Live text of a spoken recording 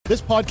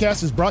This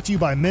podcast is brought to you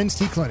by Men's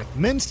T Clinic.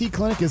 Men's T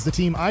Clinic is the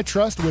team I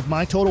trust with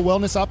my total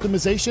wellness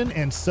optimization,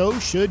 and so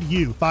should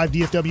you. 5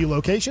 DFW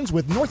locations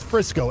with North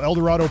Frisco, El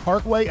Dorado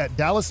Parkway at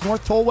Dallas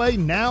North Tollway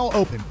now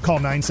open. Call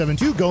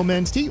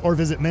 972-GO-MEN'S-T or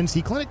visit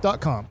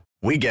mensteclinic.com.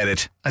 We get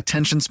it.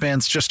 Attention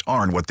spans just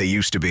aren't what they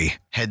used to be.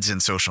 Heads in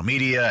social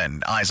media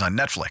and eyes on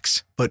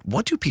Netflix. But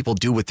what do people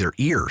do with their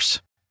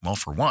ears? Well,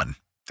 for one,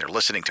 they're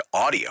listening to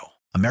audio.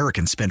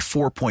 Americans spend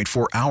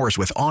 4.4 hours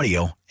with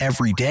audio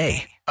every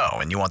day. Oh,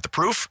 and you want the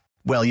proof?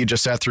 Well, you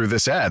just sat through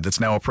this ad that's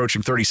now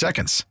approaching 30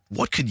 seconds.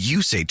 What could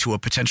you say to a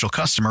potential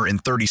customer in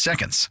 30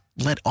 seconds?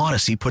 Let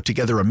Odyssey put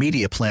together a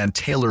media plan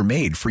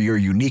tailor-made for your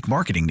unique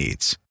marketing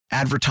needs.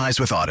 Advertise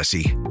with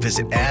Odyssey.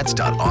 Visit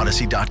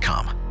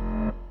ads.odyssey.com.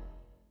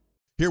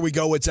 Here we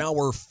go. It's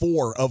hour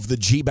 4 of the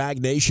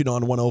G-Bag Nation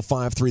on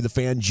 105.3 The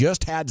Fan.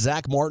 Just had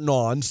Zach Martin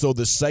on, so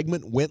the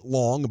segment went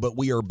long, but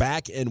we are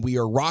back and we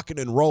are rocking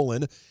and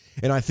rolling.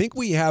 And I think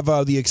we have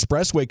the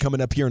Expressway coming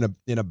up here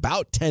in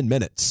about 10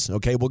 minutes.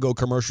 Okay, we'll go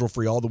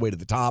commercial-free all the way to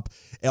the top.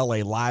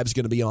 LA Live's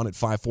going to be on at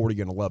 5:40.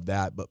 You're going to love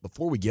that. But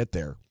before we get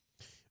there,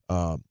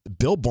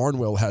 Bill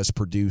Barnwell has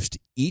produced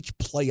each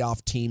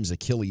playoff team's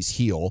Achilles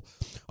heel.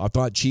 I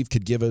thought Chief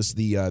could give us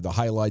the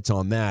highlights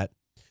on that.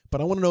 But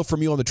I want to know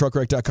from you on the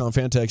truckwreck.com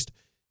fan text,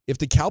 if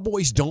the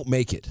Cowboys don't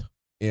make it,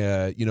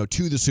 to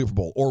the Super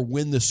Bowl or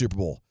win the Super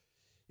Bowl,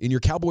 in your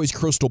Cowboys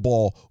crystal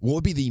ball, what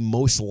would be the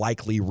most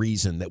likely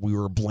reason that we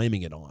were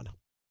blaming it on?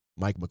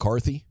 Mike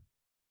McCarthy?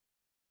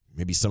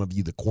 Maybe some of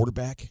you, the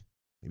quarterback?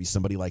 Maybe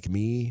somebody like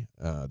me,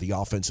 the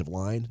offensive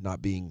line,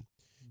 not being,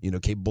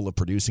 capable of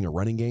producing a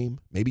running game?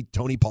 Maybe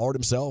Tony Pollard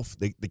himself?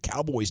 The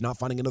Cowboys not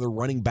finding another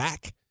running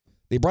back?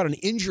 They brought an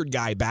injured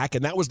guy back,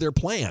 and that was their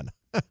plan.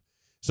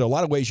 So a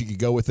lot of ways you could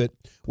go with it.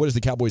 What is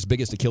the Cowboys'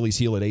 biggest Achilles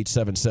heel at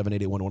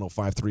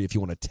 877-881-1053? If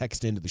you want to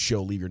text into the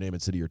show, leave your name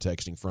and city you're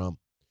texting from.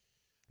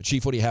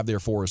 Chief, what do you have there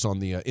for us on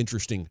the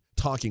interesting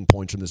talking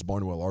points from this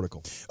Barnwell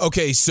article?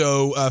 Okay,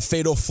 so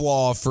fatal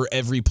flaw for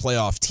every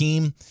playoff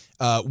team.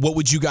 What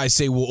would you guys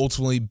say will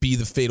ultimately be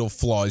the fatal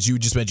flaw? As you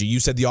just mentioned, you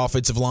said the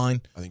offensive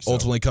line. I think so.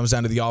 Ultimately comes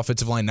down to the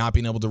offensive line not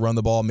being able to run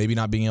the ball, maybe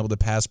not being able to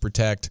pass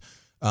protect.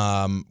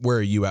 Where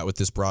are you at with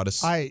this,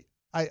 Broadus? I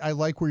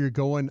like where you're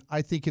going.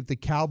 I think if the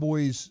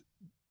Cowboys,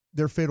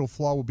 their fatal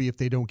flaw will be if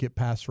they don't get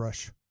pass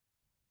rush.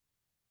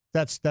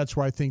 That's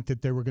where I think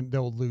that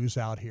they'll lose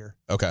out here.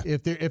 Okay.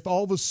 If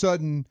all of a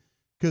sudden,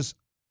 because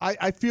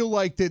I feel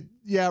like that,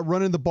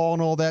 running the ball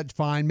and all that,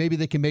 fine. Maybe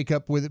they can make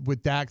up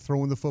with Dak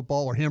throwing the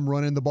football or him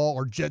running the ball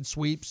or jet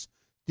sweeps,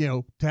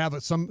 to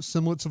have some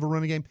semblance of a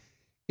running game.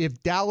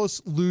 If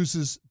Dallas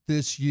loses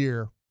this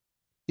year,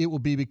 it will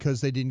be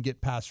because they didn't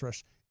get pass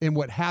rush. And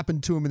what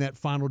happened to him in that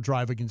final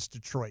drive against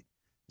Detroit,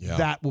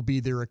 that will be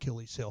their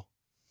Achilles heel.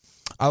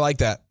 I like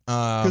that.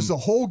 Because the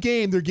whole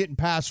game they're getting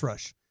pass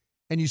rush.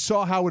 And you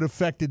saw how it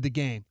affected the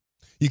game.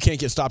 You can't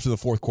get stopped in the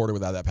fourth quarter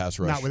without that pass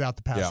rush. Not without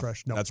the pass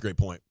rush. No, that's a great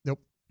point.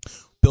 Nope.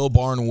 Bill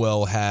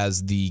Barnwell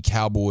has the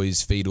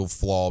Cowboys' fatal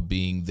flaw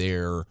being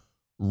their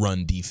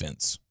run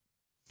defense,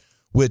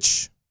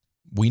 which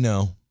we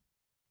know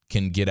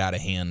can get out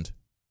of hand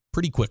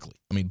pretty quickly.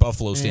 I mean,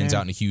 Buffalo stands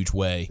out in a huge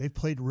way. They've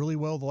played really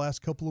well the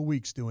last couple of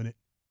weeks doing it.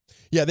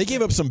 Yeah, they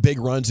gave up some big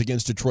runs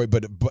against Detroit,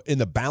 but in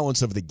the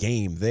balance of the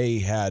game, they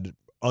had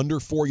under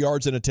 4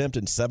 yards an attempt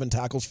and 7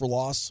 tackles for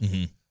loss.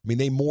 Mm-hmm. I mean,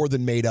 they more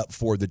than made up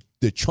for the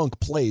chunk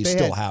plays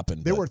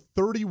happened. There were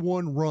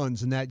 31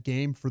 runs in that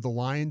game for the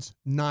Lions.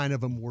 9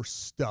 of them were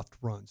stuffed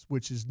runs,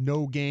 which is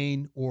no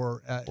gain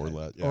or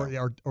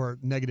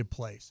negative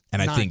plays. And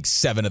 9. I think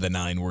 7 of the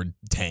 9 were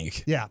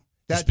Tank. Yeah.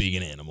 Just being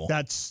an animal.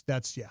 That's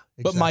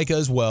exactly. But Micah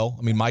as well.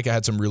 I mean, Micah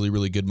had some really,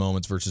 really good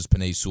moments versus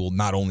Penei Sewell,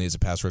 not only as a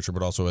pass rusher,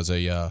 but also as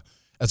a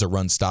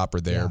run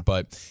stopper there. Yeah.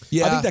 But,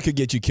 I think that could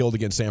get you killed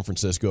against San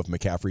Francisco if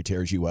McCaffrey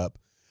tears you up.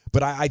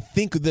 But I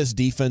think this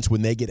defense,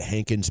 when they get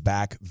Hankins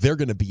back, they're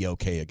going to be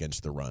okay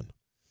against the run.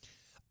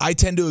 I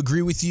tend to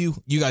agree with you.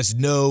 You guys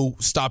know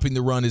stopping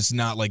the run is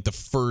not like the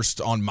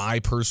first on my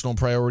personal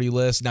priority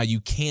list. Now,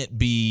 you can't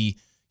be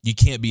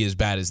as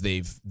bad as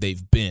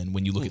they've been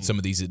when you look at some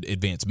of these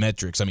advanced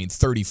metrics. I mean,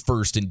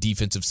 31st in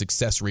defensive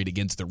success rate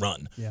against the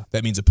run. Yeah.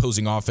 That means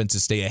opposing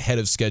offenses stay ahead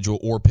of schedule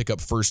or pick up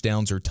first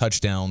downs or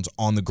touchdowns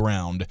on the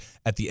ground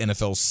at the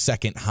NFL's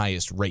second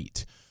highest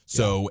rate.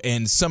 So,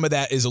 and some of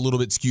that is a little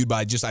bit skewed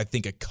by just, I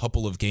think, a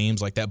couple of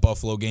games, like that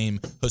Buffalo game,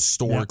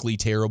 historically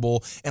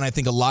terrible. And I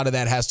think a lot of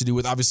that has to do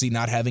with obviously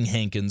not having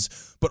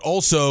Hankins, but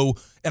also,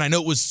 and I know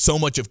it was so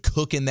much of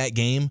Cook in that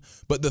game,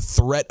 but the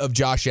threat of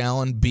Josh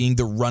Allen being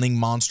the running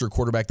monster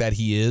quarterback that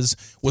he is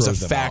was a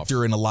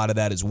factor in a lot of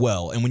that as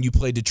well. And when you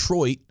play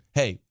Detroit,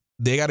 hey,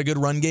 they got a good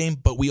run game,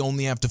 but we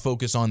only have to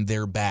focus on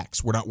their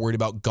backs. We're not worried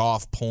about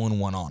Goff pulling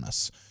one on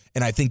us.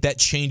 And I think that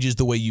changes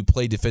the way you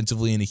play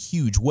defensively in a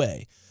huge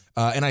way.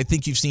 And I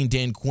think you've seen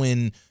Dan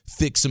Quinn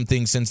fix some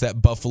things since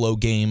that Buffalo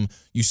game.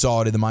 You saw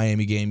it in the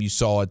Miami game. You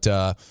saw it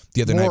the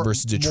other night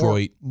versus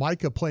Detroit.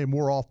 Micah playing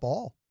more off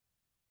ball.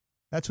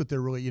 That's what they're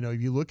really,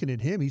 if you're looking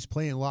at him, he's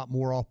playing a lot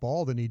more off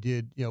ball than he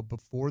did,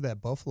 before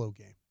that Buffalo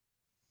game.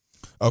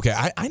 Okay,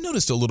 I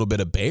noticed a little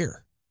bit of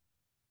Bear.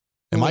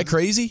 Am I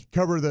crazy?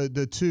 Cover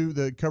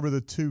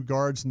the two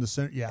guards in the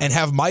center. Yeah, and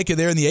have Micah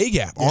there in the A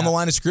gap on the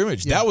line of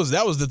scrimmage. Yeah.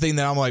 That was the thing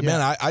that I'm like, man,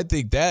 I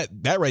think that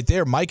right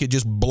there, Micah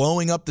just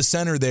blowing up the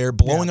center there,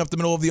 blowing up the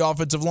middle of the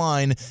offensive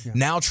line. Yeah.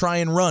 Now try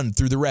and run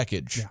through the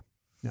wreckage. Yeah.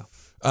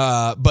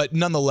 But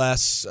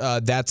nonetheless,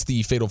 that's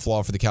the fatal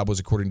flaw for the Cowboys,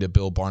 according to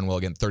Bill Barnwell.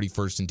 Again,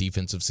 31st in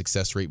defensive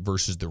success rate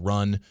versus the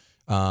run.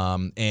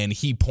 And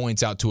he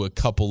points out to a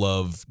couple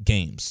of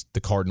games.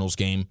 The Cardinals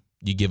game,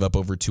 you give up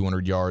over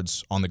 200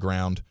 yards on the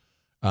ground.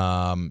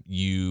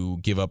 You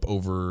give up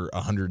over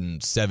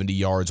 170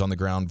 yards on the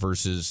ground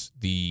versus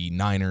the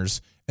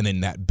Niners, and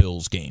then that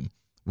Bills game,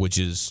 which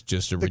is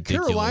just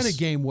ridiculous. The Carolina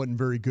game wasn't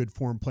very good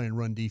for him playing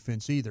run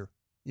defense either.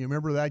 You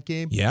remember that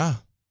game? Yeah.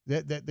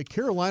 That the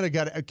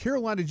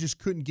Carolina just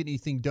couldn't get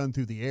anything done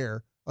through the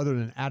air other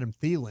than Adam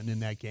Thielen in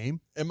that game.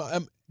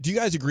 Do you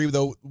guys agree,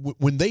 though,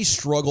 when they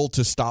struggle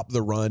to stop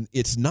the run,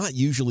 it's not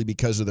usually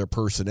because of their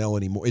personnel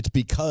anymore. It's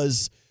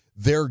because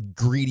they're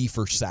greedy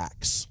for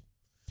sacks.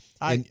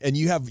 And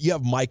you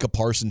have Micah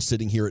Parsons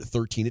sitting here at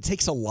 13. It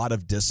takes a lot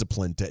of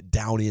discipline to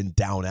down in,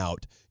 down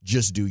out,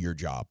 just do your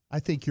job. I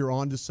think you're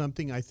onto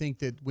something. I think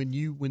that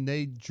when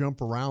they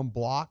jump around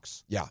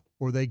blocks,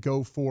 or they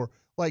go for,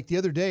 like the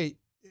other day,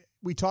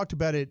 we talked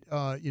about it,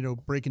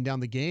 breaking down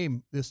the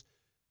game. This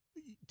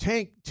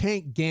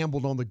Tank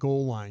gambled on the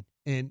goal line,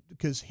 and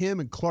because him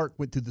and Clark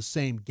went through the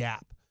same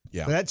gap.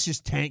 Yeah, but that's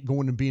just Tank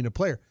going and being a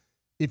player.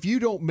 If you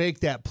don't make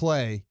that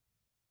play,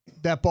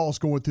 that ball's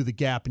going through the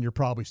gap, and you're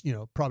probably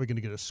going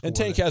to get a score. And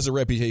Tank has a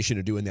reputation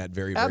of doing that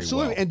very, very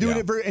absolutely, well. and doing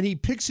it and he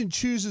picks and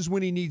chooses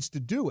when he needs to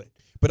do it.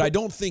 But I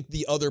don't think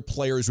the other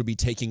players would be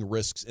taking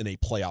risks in a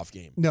playoff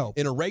game. No.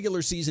 In a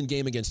regular season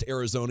game against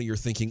Arizona, you're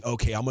thinking,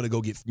 okay, I'm going to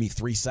go get me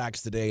 3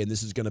 sacks today, and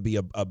this is going to be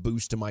a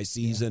boost to my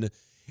season. Yeah.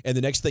 And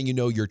the next thing you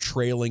know, you're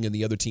trailing, and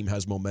the other team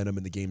has momentum,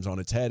 and the game's on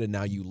its head, and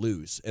now you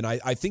lose. And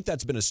I think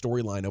that's been a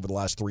storyline over the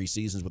last 3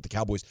 seasons with the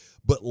Cowboys,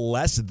 but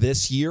less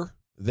this year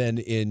than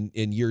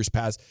in years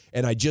past.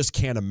 And I just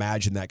can't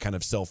imagine that kind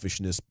of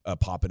selfishness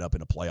popping up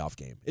in a playoff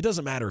game. It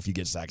doesn't matter if you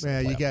get sacks. Yeah,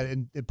 you got it.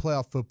 And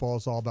playoff football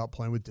is all about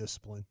playing with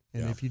discipline.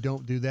 And if you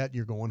don't do that,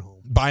 you're going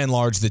home. By and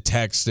large, the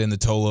text and the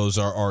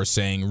Tolos are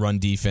saying run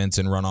defense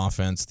and run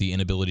offense, the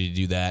inability to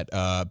do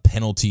that.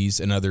 Penalties,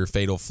 another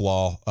fatal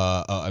flaw.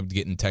 I'm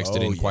getting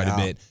texted in quite a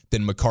bit.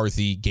 Then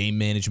McCarthy, game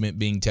management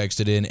being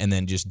texted in, and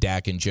then just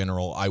Dak in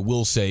general. I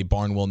will say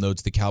Barnwell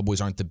notes the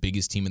Cowboys aren't the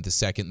biggest team at the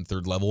second and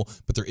third level,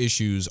 but their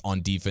issues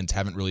on defense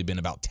haven't really been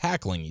about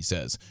tackling, he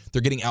says.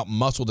 They're getting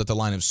out-muscled at the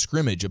line of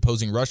scrimmage.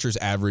 Opposing rushers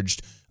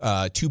averaged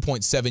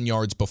 2.7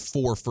 yards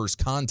before first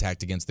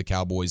contact against the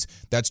Cowboys.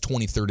 That's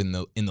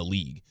 23rd in the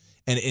league.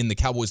 And in the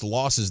Cowboys'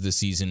 losses this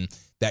season,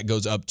 that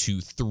goes up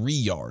to 3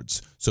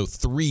 yards. So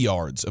 3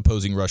 yards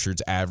opposing rushers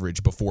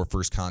average before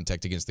first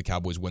contact against the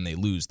Cowboys when they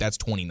lose. That's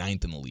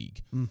 29th in the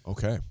league.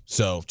 Okay.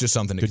 So just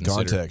something to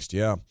consider. Good context,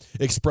 yeah.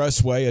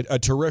 Expressway, a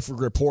terrific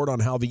report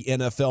on how the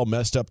NFL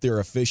messed up their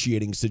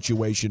officiating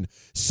situation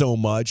so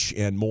much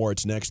and more.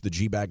 It's next, the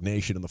G-Bag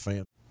Nation and the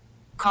Fan.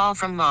 Call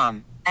from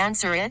mom.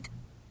 Answer it.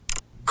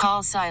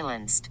 Call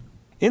silenced.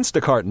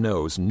 Instacart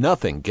knows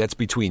nothing gets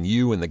between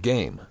you and the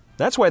game.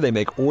 That's why they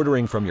make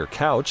ordering from your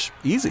couch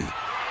easy.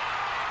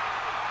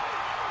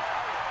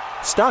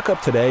 Stock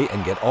up today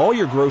and get all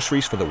your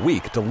groceries for the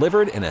week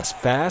delivered in as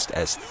fast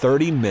as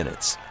 30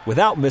 minutes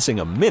without missing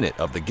a minute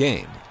of the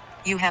game.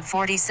 You have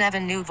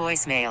 47 new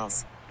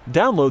voicemails.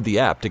 Download the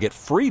app to get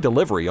free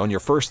delivery on your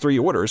first 3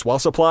 orders while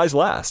supplies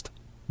last.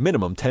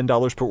 Minimum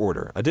 $10 per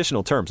order.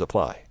 Additional terms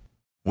apply.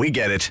 We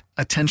get it.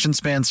 Attention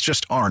spans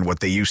just aren't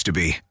what they used to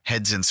be.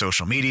 Heads in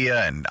social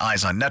media and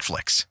eyes on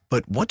Netflix.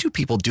 But what do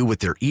people do with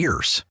their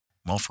ears?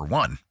 Well, for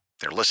one,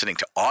 they're listening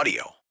to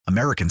audio.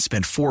 Americans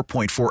spend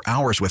 4.4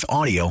 hours with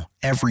audio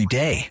every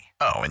day.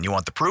 Oh, and you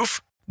want the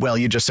proof? Well,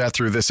 you just sat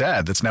through this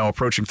ad that's now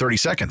approaching 30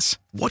 seconds.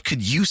 What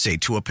could you say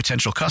to a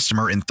potential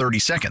customer in 30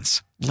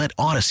 seconds? Let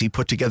Odyssey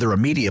put together a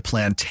media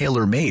plan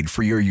tailor-made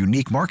for your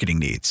unique marketing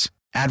needs.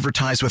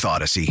 Advertise with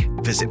Odyssey.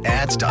 Visit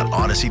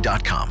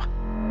ads.odyssey.com.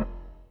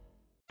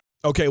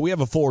 Okay, we have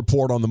a full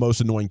report on the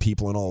most annoying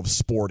people in all of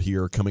sport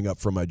here coming up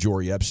from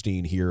Jory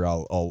Epstein here.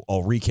 I'll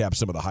recap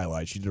some of the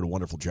highlights. She did a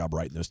wonderful job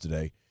writing this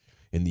today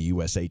in the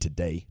USA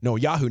Today. No,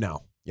 Yahoo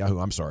now. Yahoo,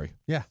 I'm sorry.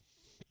 Yeah.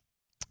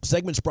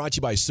 Segment's brought to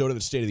you by Soda,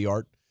 the state of the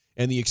art.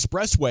 And the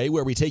Expressway,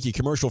 where we take you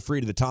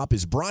commercial-free to the top,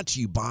 is brought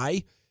to you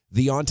by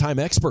the On-Time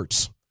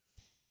Experts.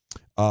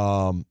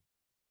 Couple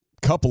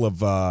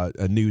of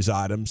news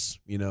items.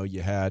 You know,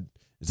 you had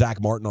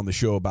Zach Martin on the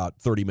show about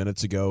 30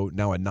 minutes ago,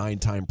 now a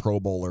 9-time Pro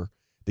Bowler.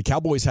 The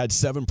Cowboys had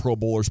 7 Pro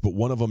Bowlers, but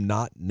one of them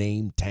not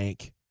named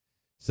Tank.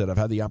 Said, I've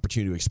had the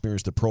opportunity to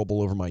experience the Pro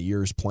Bowl over my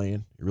years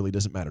playing. It really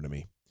doesn't matter to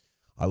me.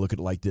 I look at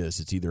it like this.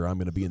 It's either I'm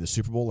going to be in the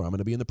Super Bowl or I'm going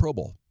to be in the Pro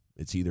Bowl.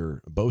 It's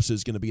either Bosa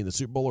is going to be in the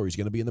Super Bowl or he's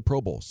going to be in the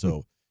Pro Bowl.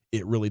 So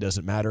it really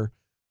doesn't matter.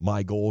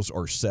 My goals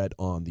are set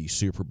on the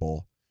Super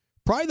Bowl.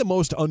 Probably the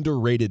most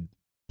underrated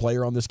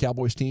player on this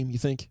Cowboys team, you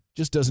think?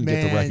 Just doesn't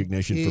get the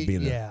recognition for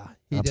being an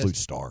absolute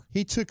star.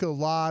 He took a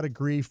lot of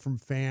grief from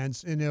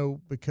fans,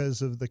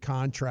 because of the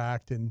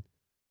contract,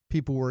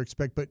 people were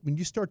expecting. But when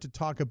you start to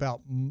talk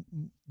about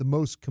the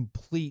most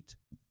complete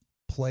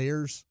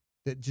players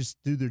that just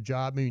do their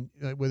job, I mean,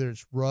 whether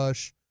it's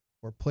rush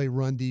or play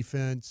run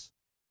defense,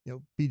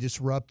 be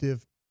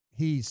disruptive,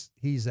 he's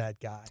that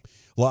guy.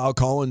 La'el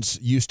Collins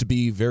used to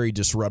be very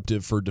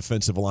disruptive for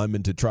defensive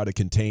linemen to try to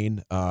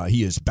contain.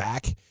 He is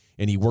back,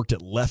 and he worked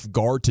at left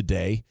guard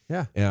today.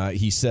 Yeah.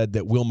 He said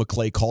that Will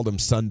McClay called him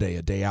Sunday,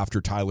 a day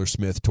after Tyler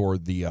Smith tore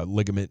the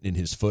ligament in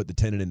his foot, the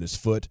tendon in his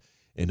foot,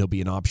 and he'll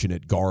be an option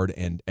at guard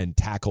and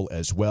tackle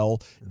as well.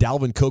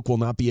 Dalvin Cook will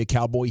not be a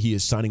Cowboy. He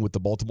is signing with the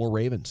Baltimore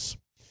Ravens.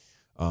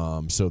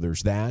 So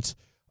there's that.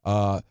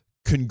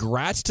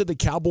 Congrats to the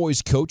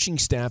Cowboys coaching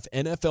staff.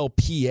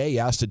 NFLPA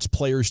asked its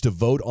players to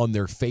vote on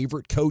their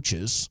favorite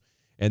coaches,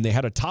 and they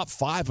had a top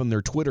 5 on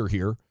their Twitter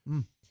here.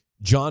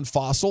 John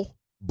Fossil,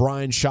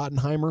 Brian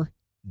Schottenheimer,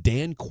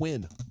 Dan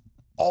Quinn,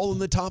 all in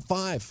the top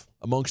 5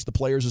 amongst the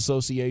Players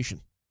Association.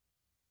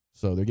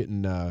 So they're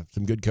getting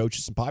some good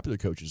coaches, some popular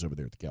coaches over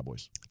there at the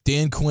Cowboys.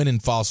 Dan Quinn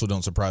and Fossil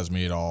don't surprise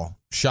me at all.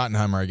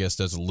 Schottenheimer, I guess,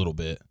 does a little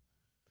bit.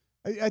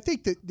 I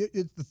think that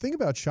the thing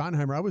about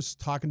Schottenheimer, I was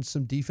talking to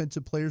some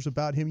defensive players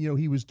about him.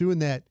 He was doing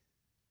that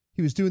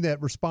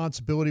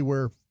responsibility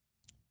where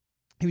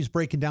he was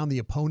breaking down the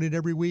opponent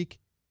every week,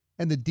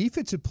 and the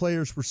defensive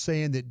players were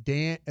saying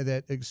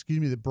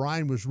that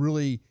Brian was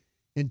really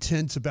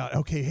intense about,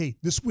 okay, hey,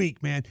 this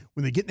week, man,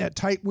 when they get in that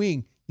tight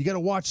wing, you got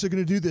to watch. They're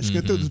going to do this.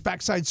 You're going to throw this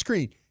backside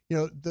screen.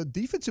 The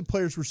defensive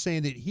players were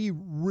saying that he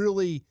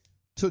really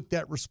took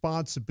that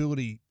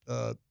responsibility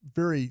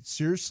very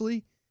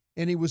seriously.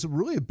 And he was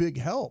really a big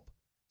help.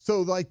 So,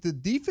 like, the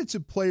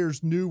defensive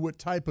players knew what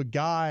type of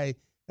guy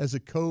as a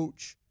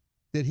coach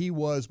that he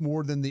was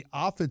more than the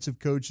offensive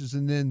coaches.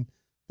 And then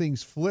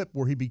things flipped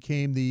where he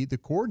became the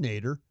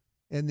coordinator.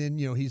 And then,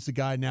 he's the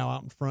guy now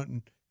out in front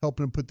and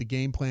helping him put the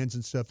game plans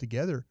and stuff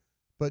together.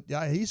 But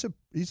he's a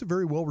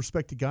very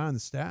well-respected guy on the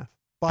staff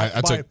by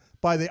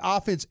the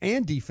offense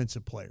and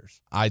defensive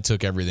players. I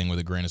took everything with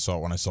a grain of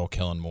salt when I saw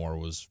Kellen Moore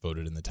was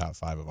voted in the top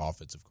 5 of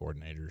offensive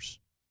coordinators.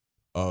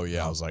 Oh,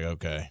 yeah. I was like,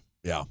 okay.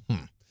 Yeah.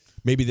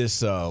 Maybe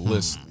this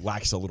list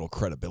lacks a little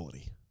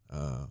credibility.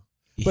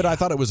 But I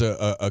thought it was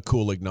a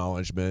cool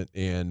acknowledgement,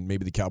 and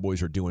maybe the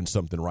Cowboys are doing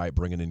something right,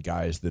 bringing in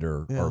guys that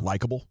are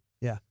likable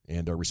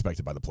and are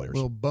respected by the players.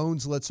 Well,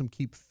 Bones lets him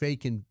keep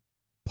faking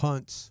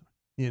punts,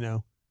 He's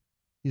not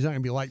going to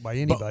be liked by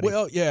anybody.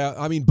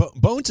 I mean,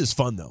 Bones is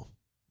fun, though.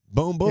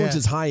 Bones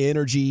is high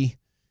energy.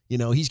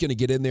 He's going to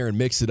get in there and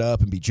mix it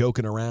up and be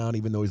joking around,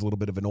 even though he's a little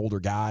bit of an older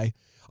guy.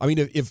 I mean,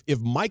 if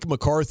Mike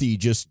McCarthy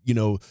just,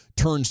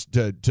 turns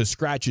to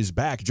scratch his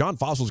back, John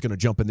Fossil's going to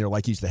jump in there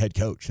like he's the head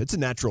coach. It's a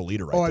natural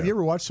leader right there. Have you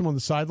ever watched him on the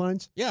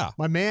sidelines? Yeah.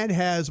 My man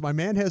has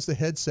the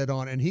headset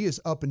on, and he is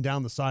up and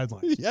down the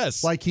sidelines.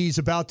 Yes. Like he's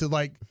about to,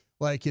 I'm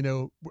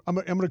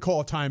going to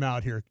call a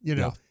timeout here,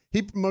 Yeah.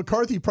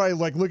 McCarthy probably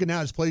looking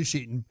down his play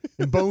sheet,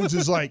 and Bones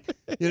is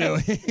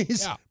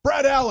he's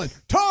Brad Allen,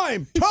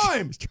 time.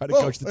 He's trying to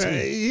coach the team.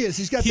 He is.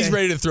 He's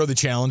ready to throw the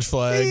challenge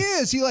flag. He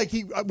is.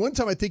 One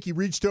time I think he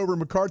reached over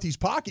McCarthy's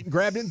pocket and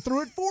grabbed it and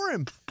threw it for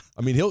him.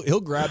 I mean,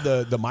 he'll grab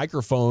the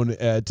microphone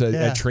at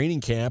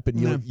training camp, and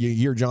you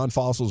hear John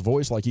Fossil's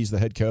voice like he's the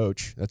head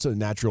coach. That's a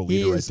natural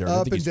leader right there.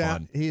 I think he's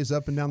fun. He is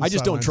up and down. I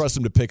just don't trust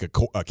him to pick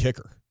a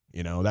kicker.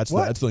 That's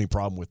the only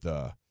problem with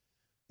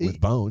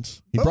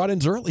Bones. He brought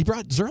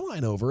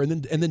Zerline over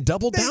and then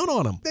doubled down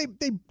on him.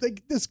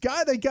 This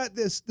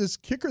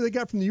kicker they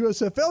got from the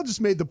USFL just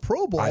made the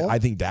Pro Bowl. I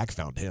think Dak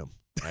found him.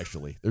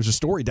 Actually, there's a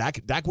story.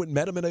 Dak went and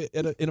met him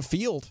in a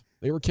field.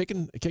 They were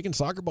kicking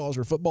soccer balls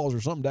or footballs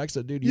or something. Dak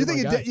said, "Dude, you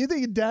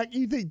think Dak?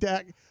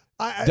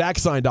 Dak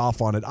signed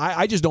off on it.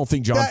 I just don't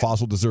think John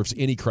Fossil deserves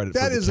any credit for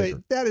the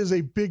kicker. That is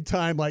a big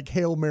time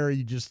Hail Mary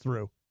you just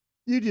threw.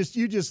 You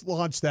just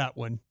launched that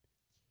one.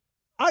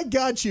 I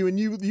got you, and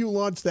you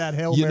launched that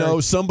Hail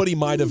Mary. Somebody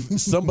might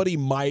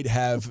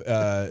have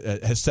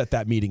has set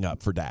that meeting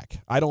up for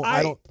Dak. I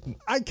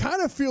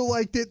kind of feel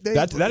like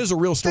that is a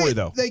real story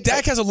though.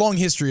 Dak has a long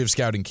history of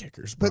scouting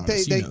kickers, but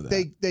they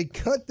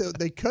cut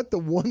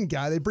the one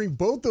guy. They bring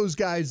both those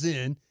guys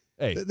in.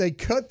 Hey. They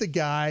cut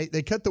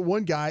the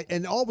one guy,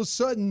 and all of a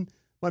sudden,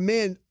 my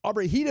man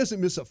Aubrey, he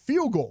doesn't miss a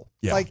field goal.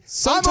 Yeah.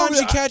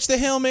 Sometimes you catch the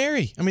Hail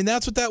Mary. I mean,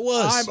 that's what that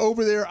was. I'm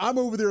over there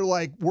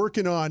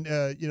working on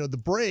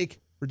the break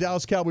for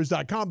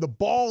DallasCowboys.com. The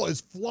ball is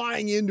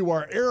flying into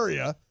our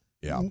area.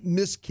 Yeah.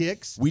 Missed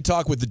kicks. We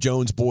talk with the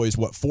Jones boys,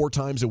 4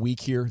 times a week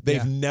here?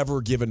 They've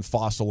never given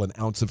Fossil an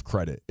ounce of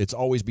credit. It's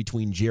always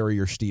between Jerry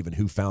or Steven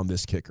who found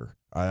this kicker.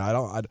 I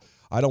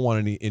don't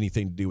want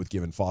anything to do with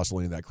giving Fossil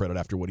any of that credit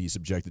after what he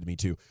subjected me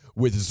to.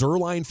 With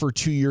Zerline for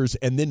 2 years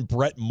and then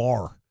Brett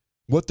Maher.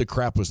 What the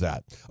crap was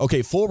that?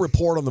 Okay, full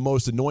report on the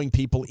most annoying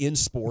people in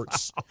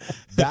sports.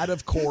 That,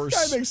 of course.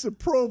 This guy makes the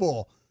Pro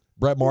Bowl.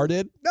 Brett Maher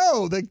did?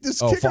 No,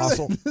 this kicker.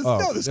 Fossil?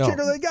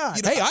 Kicker they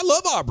got. Hey, I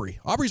love Aubrey.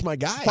 Aubrey's my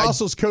guy.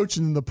 Fossil's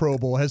coaching in the Pro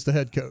Bowl as the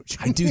head coach.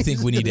 I do think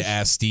we need to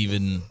ask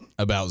Steven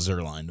about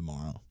Zerline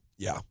tomorrow.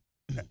 Yeah.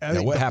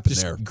 Now, what happened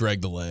Just there?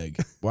 Greg the leg.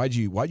 Why'd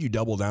you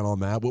double down on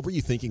that? What were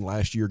you thinking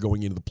last year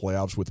going into the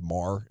playoffs with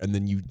Marr, and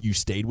then you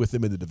stayed with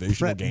him in the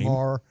divisional game?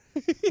 Marr.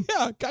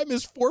 Yeah, guy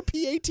missed 4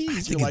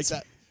 PATs. You're like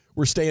that.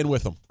 We're staying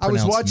with him. I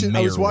was watching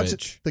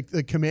Rich.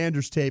 the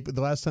Commanders tape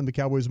the last time the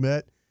Cowboys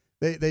met.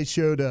 They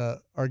showed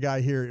our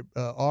guy here,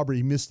 Aubrey,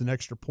 he missed an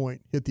extra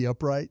point, hit the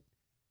upright.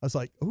 I was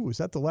like, oh, is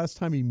that the last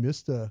time he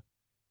missed an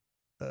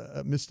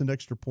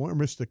extra point or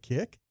missed a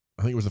kick?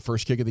 I think it was the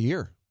first kick of the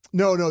year.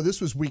 No,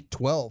 this was week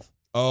 12.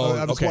 Oh,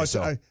 I was okay.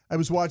 Watching, I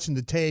was watching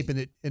the tape,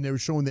 and they were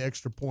showing the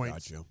extra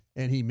points. Gotcha.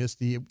 And he missed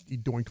he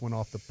doinked one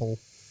off the pole.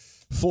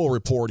 Full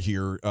report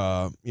here.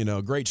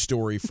 Great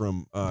story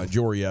from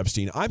Jory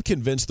Epstein. I'm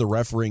convinced the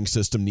refereeing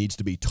system needs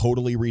to be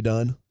totally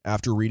redone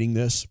after reading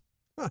this.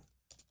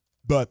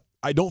 But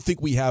I don't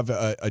think we have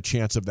a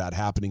chance of that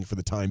happening for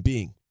the time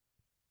being.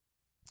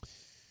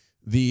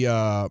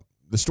 The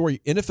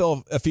story,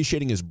 NFL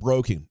officiating is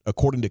broken,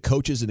 according to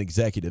coaches and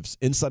executives,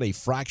 inside a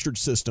fractured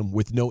system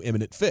with no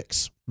imminent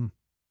fix.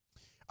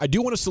 I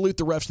do want to salute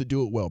the refs that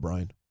do it well,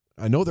 Brian.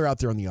 I know they're out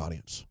there in the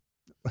audience.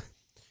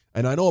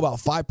 And I know about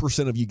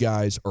 5% of you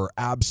guys are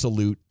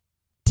absolute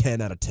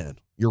 10 out of 10.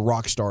 You're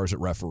rock stars at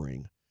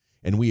refereeing.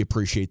 And we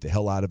appreciate the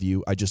hell out of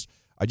you. I just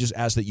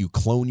ask that you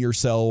clone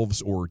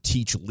yourselves or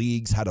teach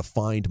leagues how to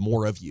find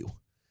more of you.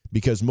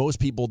 Because most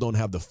people don't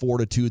have the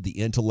fortitude, the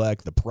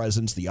intellect, the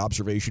presence, the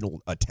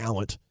observational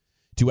talent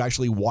to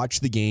actually watch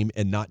the game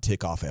and not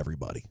tick off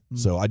everybody.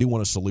 So I do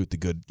want to salute the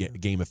good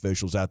game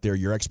officials out there.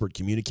 You're expert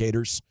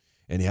communicators,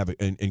 and you have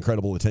an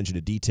incredible attention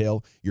to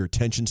detail. Your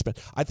attention span.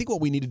 I think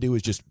what we need to do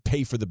is just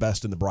pay for the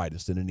best and the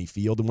brightest in any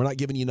field, and we're not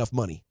giving you enough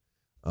money.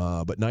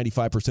 But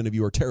 95% of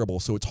you are terrible,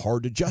 so it's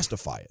hard to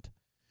justify it.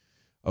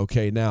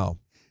 Okay, now.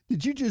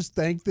 Did you just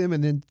thank them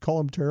and then call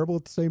them terrible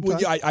at the same time? Well,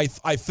 yeah,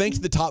 I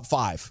thanked the top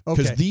 5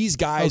 because these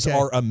guys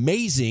are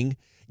amazing.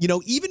 You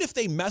know, even if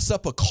they mess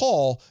up a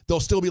call,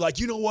 they'll still be like,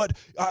 you know what?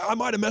 I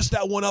might have messed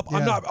that one up.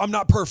 Yeah. I'm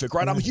not perfect,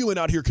 right? I'm human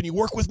out here. Can you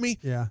work with me?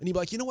 Yeah. And you'd be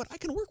like, you know what? I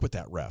can work with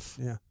that ref.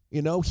 Yeah.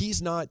 You know,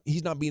 he's not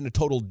being a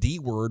total D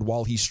word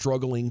while he's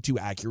struggling to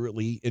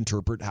accurately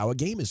interpret how a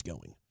game is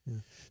going. Yeah.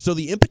 So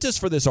the impetus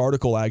for this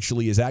article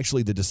is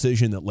the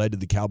decision that led to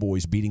the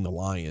Cowboys beating the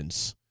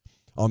Lions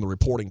on the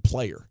reporting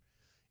player.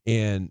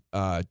 And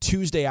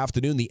Tuesday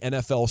afternoon, the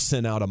NFL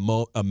sent out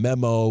a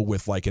memo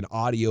with like an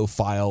audio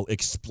file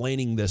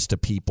explaining this to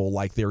people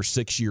like they're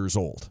 6 years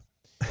old.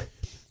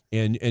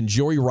 And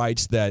Jory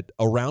writes that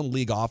around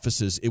league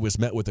offices, it was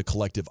met with a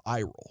collective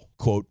eye roll.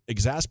 Quote,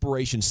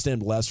 exasperation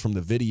stemmed less from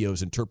the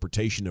video's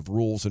interpretation of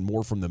rules and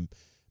more from the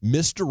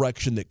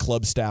misdirection that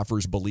club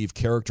staffers believe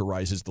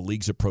characterizes the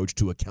league's approach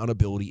to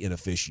accountability in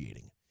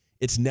officiating.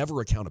 It's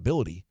never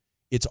accountability.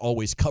 It's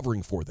always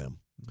covering for them.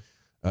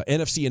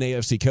 NFC and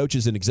AFC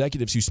coaches and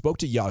executives who spoke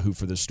to Yahoo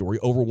for this story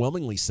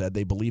overwhelmingly said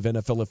they believe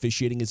NFL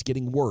officiating is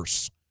getting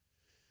worse.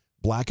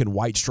 Black and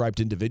white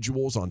striped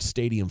individuals on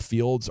stadium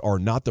fields are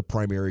not the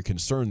primary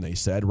concern, they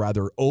said.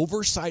 Rather,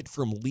 oversight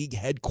from league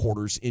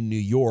headquarters in New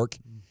York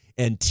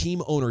and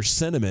team owner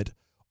sentiment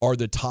are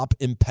the top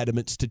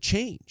impediments to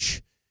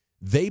change.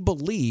 They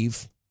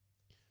believe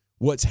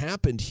what's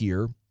happened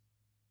here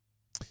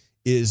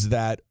is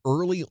that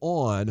early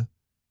on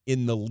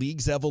in the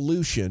league's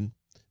evolution,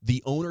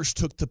 the owners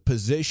took the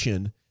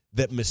position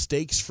that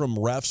mistakes from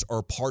refs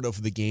are part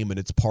of the game and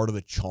it's part of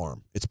the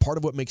charm. It's part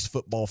of what makes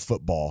football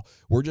football.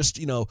 We're just,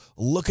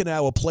 looking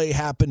at a play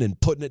happen and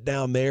putting it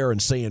down there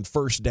and saying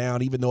first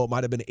down, even though it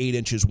might have been 8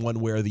 inches one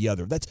way or the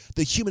other. That's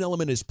the human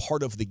element is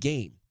part of the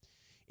game.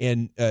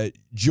 And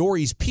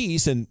Jory's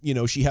piece, and,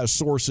 she has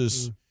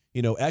sources,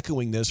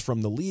 echoing this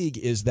from the league,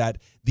 is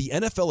that the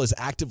NFL is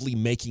actively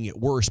making it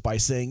worse by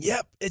saying,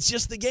 yep, it's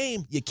just the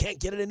game. You can't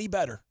get it any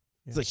better.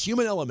 It's a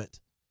human element.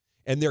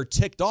 And they're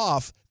ticked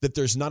off that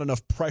there's not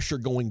enough pressure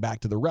going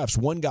back to the refs.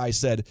 One guy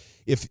said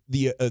if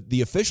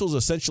the officials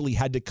essentially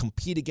had to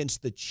compete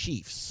against the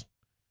Chiefs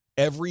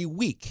every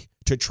week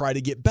to try to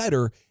get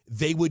better,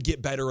 they would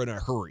get better in a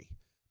hurry.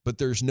 But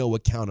there's no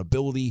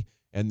accountability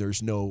and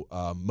there's no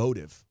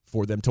motive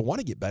for them to want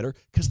to get better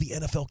because the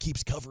NFL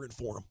keeps covering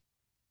for them.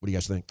 What do you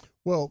guys think?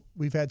 Well,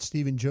 we've had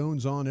Stephen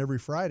Jones on every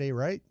Friday,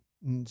 right?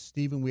 And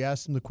Stephen, we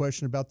asked him the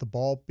question about the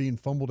ball being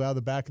fumbled out of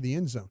the back of the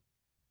end zone.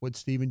 What'd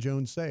Stephen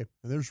Jones say?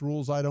 And there's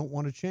rules I don't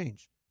want to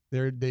change.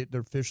 Their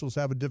officials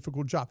have a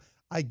difficult job.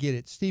 I get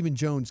it. Stephen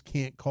Jones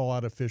can't call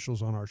out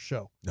officials on our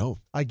show. No.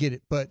 I get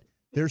it. But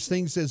there's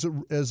things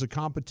as a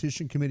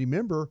competition committee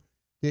member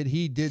that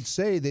he did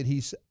say that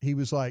he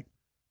was like,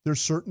 there's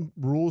certain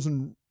rules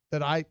and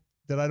that I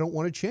don't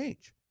want to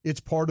change. It's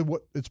part of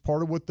what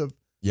the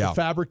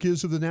fabric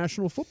is of the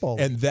National Football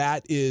League.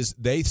 And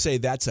they say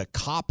that's a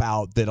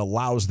cop-out that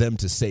allows them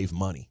to save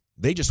money.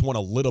 They just want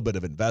a little bit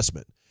of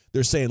investment.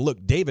 They're saying,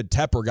 look, David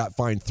Tepper got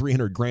fined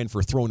 $300,000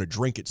 for throwing a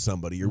drink at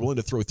somebody. You're willing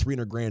to throw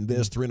 $300,000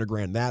 this,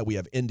 $300,000 that. We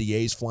have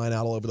NDAs flying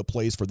out all over the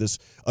place for this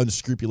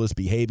unscrupulous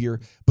behavior.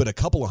 But a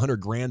couple of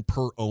 $100,000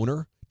 per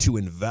owner to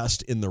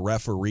invest in the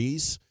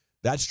referees,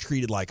 that's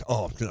treated like,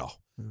 oh, no,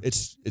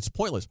 it's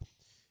pointless.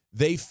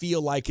 They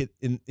feel like it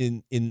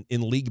in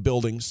league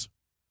buildings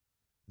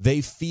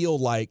they feel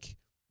like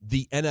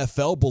the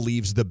NFL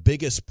believes the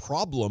biggest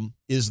problem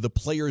is the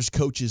players,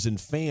 coaches, and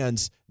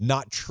fans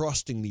not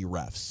trusting the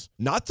refs.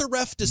 Not the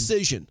ref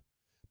decision,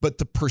 but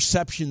the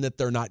perception that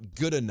they're not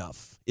good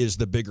enough is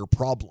the bigger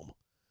problem,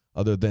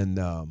 other than,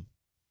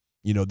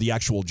 the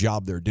actual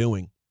job they're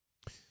doing.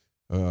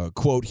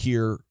 Quote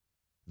here,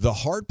 the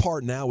hard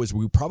part now is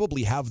we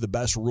probably have the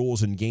best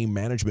rules in game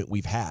management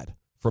we've had.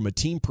 From a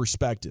team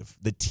perspective,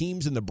 the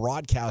teams and the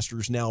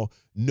broadcasters now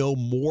know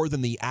more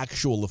than the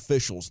actual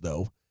officials,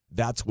 though.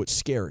 That's what's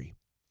scary.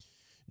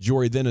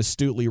 Jory then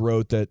astutely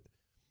wrote that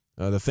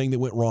the thing that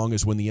went wrong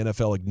is when the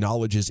NFL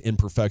acknowledges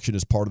imperfection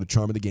as part of the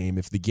charm of the game.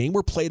 If the game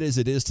were played as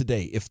it is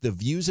today, if the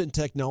views and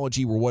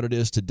technology were what it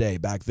is today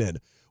back then,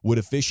 would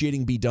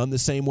officiating be done the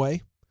same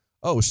way?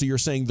 Oh, so you're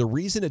saying the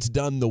reason it's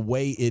done the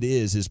way it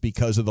is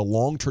because of the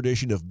long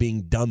tradition of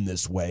being done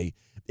this way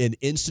and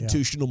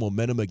institutional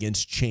momentum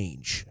against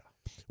change.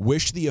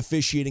 Wish the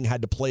officiating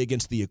had to play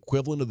against the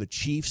equivalent of the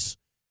Chiefs.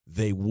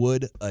 They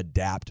would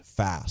adapt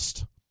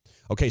fast.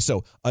 Okay,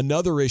 so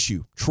another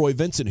issue. Troy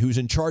Vincent, who's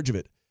in charge of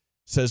it,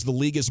 says the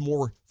league is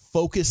more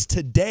focused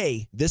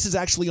today, this is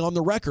actually on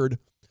the record,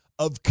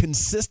 of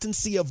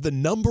consistency of the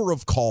number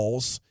of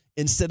calls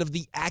instead of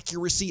the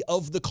accuracy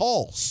of the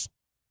calls.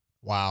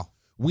 Wow.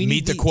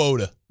 Meet the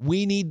quota.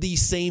 We need the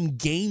same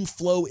game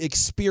flow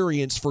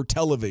experience for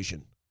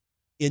television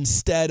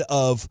instead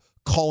of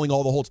calling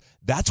all the holds.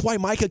 That's why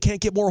Micah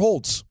can't get more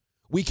holds.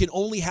 We can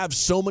only have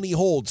so many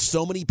holds,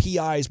 so many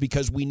PIs,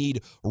 because we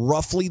need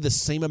roughly the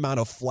same amount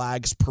of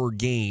flags per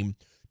game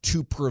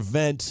to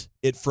prevent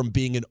it from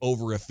being an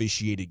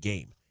over-officiated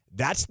game.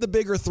 That's the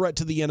bigger threat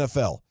to the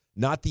NFL.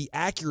 Not the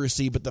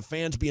accuracy, but the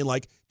fans being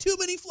like, too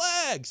many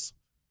flags.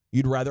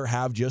 You'd rather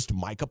have just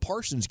Micah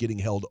Parsons getting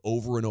held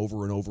over and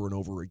over and over and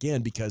over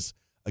again because,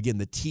 again,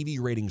 the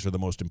TV ratings are the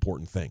most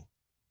important thing.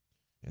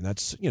 And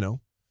that's,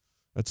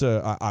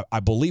 I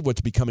believe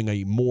what's becoming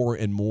a more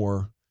and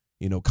more,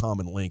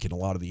 common link in a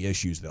lot of the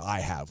issues that I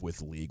have with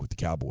the league, with the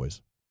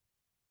Cowboys.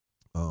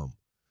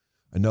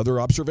 Another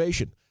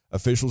observation.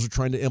 Officials are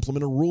trying to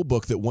implement a rule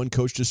book that one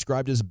coach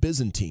described as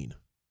Byzantine.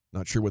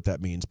 Not sure what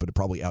that means, but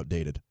probably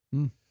outdated.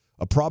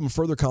 A problem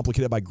further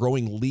complicated by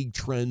growing league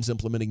trends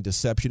implementing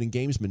deception and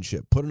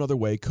gamesmanship. Put another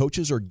way,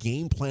 coaches are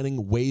game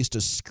planning ways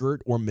to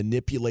skirt or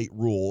manipulate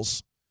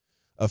rules.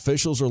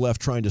 Officials are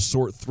left trying to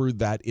sort through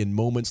that in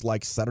moments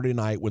like Saturday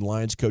night when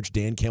Lions coach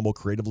Dan Campbell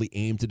creatively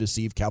aimed to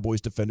deceive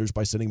Cowboys defenders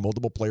by sending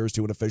multiple players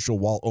to an official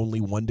while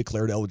only one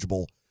declared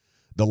eligible.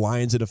 The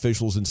Lions and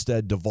officials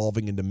instead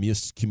devolving into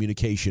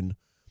miscommunication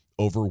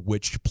over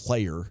which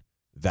player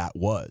that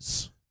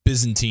was.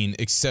 Byzantine,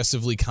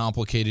 excessively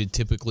complicated,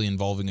 typically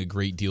involving a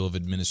great deal of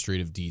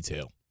administrative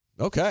detail.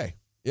 Okay.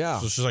 Yeah.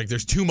 So it's just like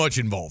there's too much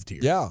involved here.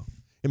 Yeah.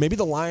 And maybe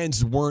the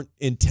Lions weren't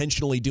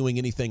intentionally doing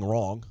anything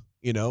wrong.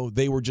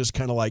 They were just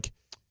kind of like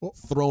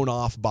thrown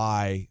off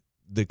by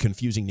the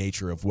confusing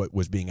nature of what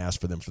was being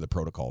asked for them for the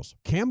protocols.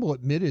 Campbell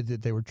admitted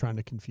that they were trying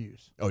to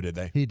confuse. Oh, did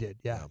they? He did,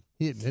 yeah.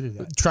 He admitted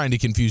that. Trying to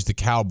confuse the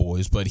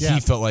Cowboys, but he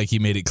felt like he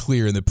made it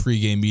clear in the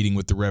pregame meeting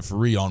with the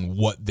referee on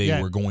what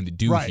they were going to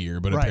do here,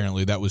 but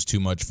apparently that was too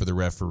much for the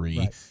referee.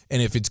 Right.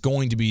 And if it's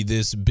going to be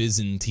this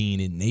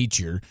Byzantine in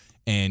nature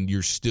and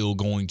you're still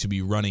going to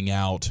be running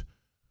out,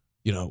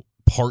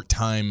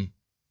 part-time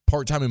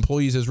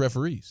employees as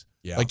referees.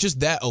 Yeah. Like just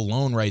that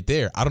alone right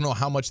there. I don't know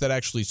how much that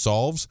actually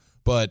solves,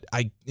 but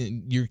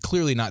you're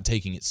clearly not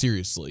taking it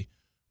seriously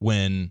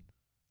when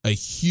a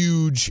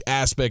huge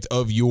aspect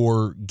of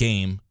your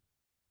game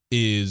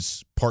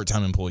is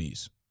part-time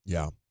employees.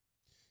 Yeah.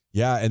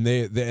 Yeah, and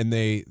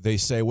they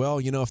say, well,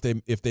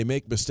 if they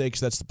make mistakes,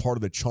 that's the part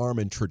of the charm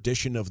and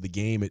tradition of the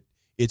game.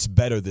 It's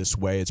better this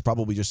way. It's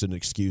probably just an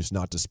excuse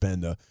not to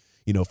spend $5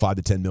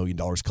 to $10 million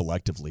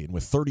collectively. And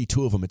with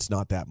 32 of them, it's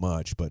not that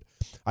much. But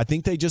I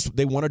think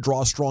they want to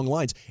draw strong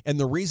lines. And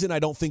the reason I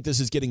don't think this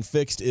is getting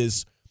fixed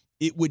is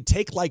it would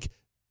take like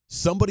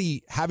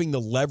somebody having the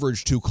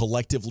leverage to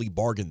collectively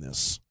bargain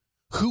this.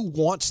 Who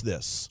wants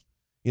this?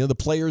 The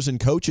players and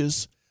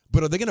coaches.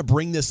 But are they going to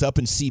bring this up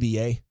in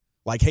CBA?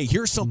 Like, hey,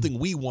 here's something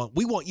we want.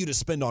 We want you to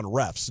spend on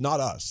refs,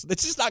 not us.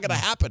 It's just not going to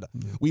happen.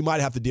 We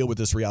might have to deal with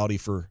this reality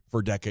for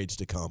decades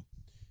to come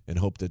and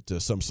hope that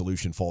some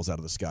solution falls out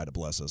of the sky to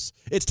bless us.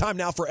 It's time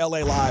now for LA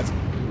Live.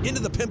 Into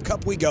the Pimp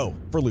Cup we go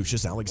for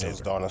Lucius Alexander.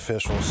 It's Dawn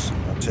officials.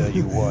 I'll tell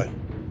you what.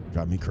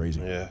 Got me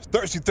crazy. Yeah.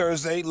 Thirsty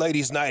Thursday,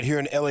 ladies' night here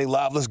in LA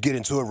Live. Let's get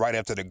into it right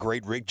after the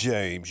great Rick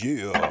James.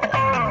 Yeah.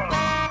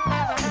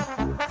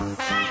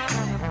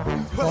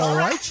 All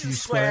right, you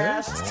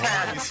squares. It's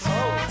time you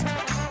smoke.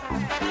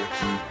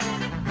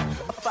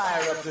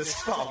 Fire up this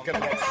funk and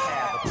let's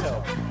have a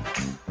toke.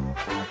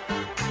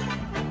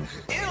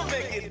 It'll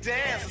make you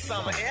dance to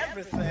some of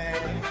everything.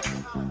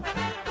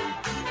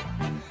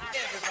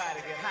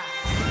 Everybody get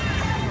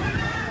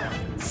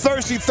high.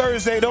 Thirsty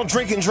Thursday, don't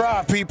drink and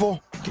drive,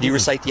 people. Could you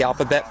recite the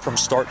alphabet from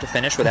start to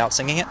finish without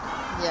singing it?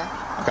 Yeah.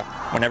 Okay,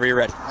 whenever you're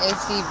ready. A,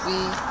 C, B,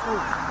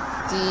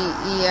 D,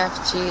 E, F,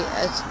 G,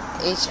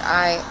 H,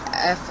 I,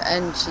 F,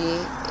 N, G,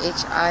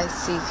 H, I,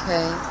 C, K,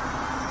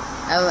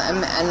 L,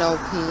 M, N, O,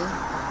 P,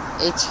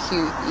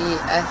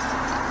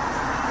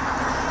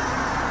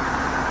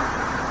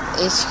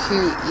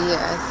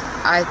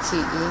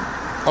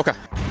 HQESITE. Okay.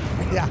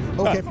 Yeah.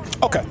 Okay.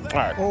 Okay. All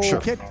right. Sure.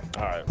 Okay.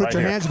 All right. Put right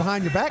your here. hands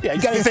behind your back. Yeah,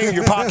 you got anything in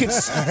your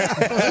pockets?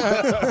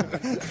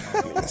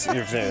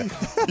 You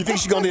think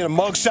she's going to need a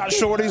mugshot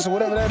shorties or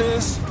whatever that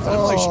is?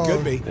 Sounds like she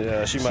could be.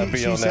 Yeah, she might be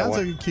She on that sounds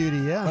one. like a cutie,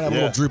 yeah. Might have a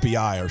little droopy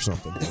eye or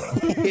something.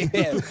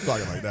 Yeah.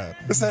 Talking like that.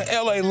 It's an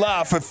LA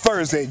Live for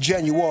Thursday,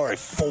 January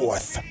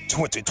 4th,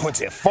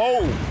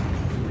 2024.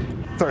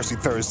 Thirsty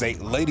Thursday,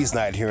 ladies'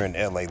 night here in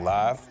LA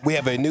Live. We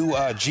have a new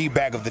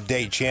G-Bag of the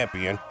Day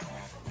champion.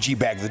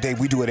 G-Bag of the Day,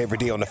 we do it every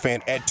day on the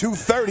Fan at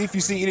 2:30. If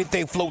you see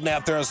anything floating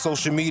out there on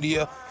social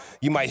media,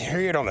 you might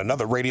hear it on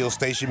another radio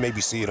station,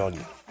 maybe see it on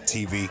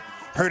TV.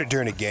 Heard it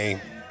during the game.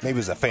 Maybe it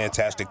was a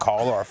fantastic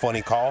call or a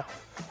funny call,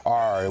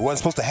 or it wasn't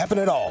supposed to happen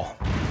at all.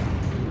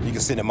 You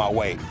can send it my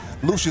way.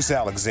 Lucius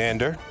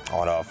Alexander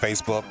on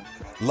Facebook.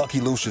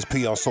 Lucky Lucius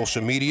P on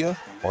social media.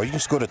 Or you can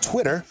just go to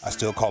Twitter. I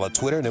still call it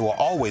Twitter, and it will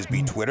always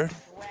be Twitter.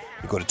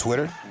 You go to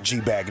Twitter,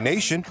 G-Bag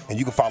Nation, and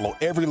you can follow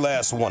every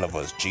last one of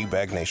us,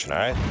 G-Bag Nation, all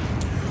right?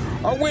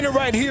 Our winner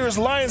right here is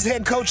Lions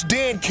head coach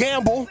Dan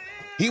Campbell.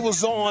 He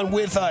was on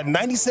with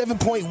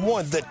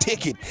 97.1, The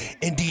Ticket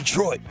in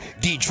Detroit.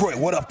 Detroit,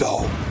 what up,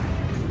 though?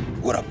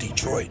 What up,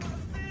 Detroit?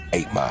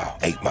 8 Mile.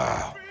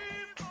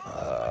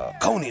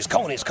 Conies.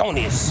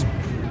 Pontiacs.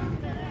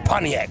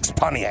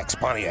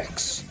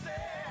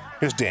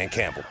 Here's Dan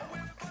Campbell.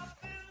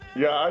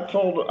 Yeah, I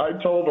told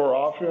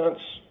our offense,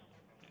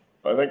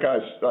 I think I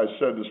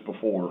said this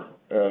before,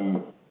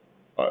 and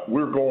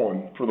we're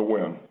going for the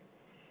win.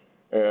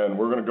 And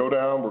we're going to go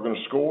down, we're going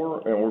to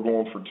score, and we're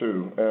going for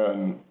 2.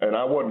 And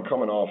I wasn't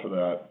coming off of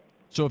that.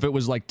 So if it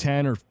was like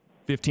 10 or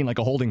 15, like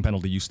a holding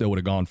penalty, you still would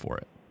have gone for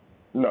it?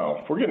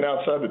 No, if we're getting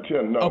outside the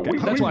 10, no. Okay,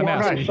 that's why I'm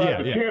asking.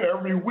 Outside the 10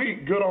 every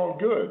week, good on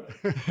good.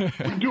 We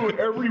do it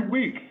every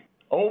week.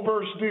 O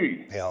versus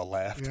D. They all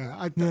laughed.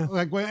 Yeah,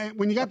 like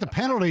when you got the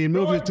penalty and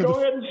moved it to Go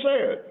ahead and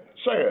say it.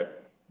 Say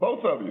it.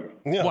 Both of you.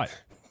 Yeah. What?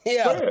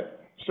 Yeah. Say it.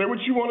 Say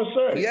what you want to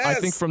say. Yes. I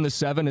think from the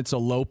 7, it's a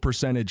low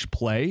percentage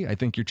play. I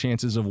think your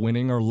chances of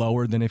winning are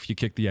lower than if you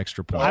kick the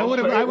extra point. I would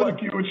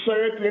like you would say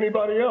it to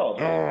anybody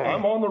else.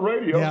 I'm on the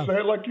radio. Yeah. Say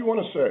it like you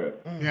want to say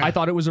it. Yeah. I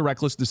thought it was a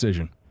reckless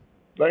decision.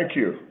 Thank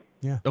you.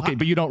 Yeah. Okay,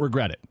 but you don't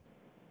regret it.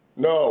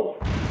 No.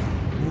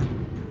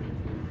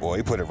 Boy,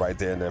 he put it right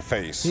there in their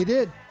face. He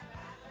did.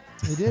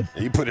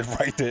 He put it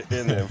right there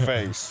in their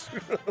face.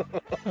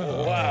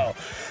 Wow.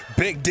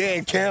 Big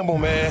Dan Campbell,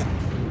 man.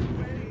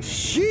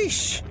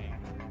 Sheesh.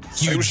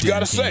 Say what you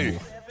got to say.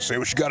 Say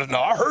what you got to know.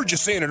 I heard you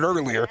saying it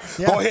earlier.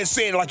 Yeah. Go ahead and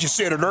say it like you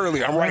said it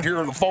earlier. I'm right here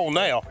on the phone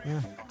now. Yeah.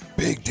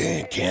 Big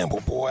Dan Campbell,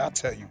 boy, I'll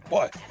tell you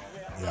what.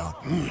 Yeah.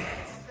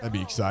 That'd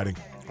be exciting.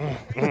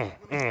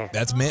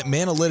 That's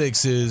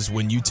Manalytics is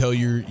when you tell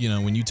your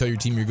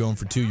team you're going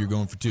for 2, you're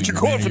going for 2. You're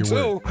going for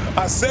 2.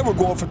 I said we're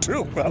going for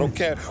 2. I don't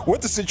care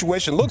what the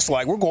situation looks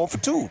like. We're going for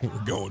 2.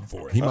 We're going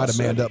for it. He might have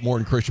manned up more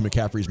than Christian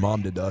McCaffrey's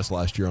mom did to us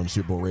last year on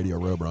Super Bowl Radio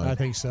Row, Brian. I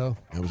think so.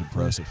 That was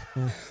impressive.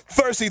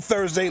 Thirsty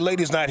Thursday,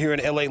 ladies' night here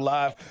in LA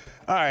Live.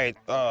 All right,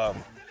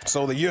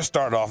 so the year's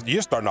starting off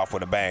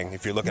with a bang.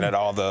 If you're looking at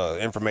all the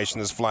information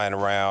that's flying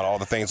around, all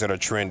the things that are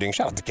trending.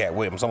 Shout out to Cat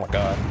Williams. Oh my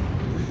God.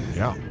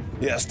 Yeah.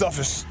 Yeah, stuff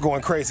is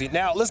going crazy.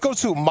 Now, let's go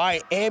to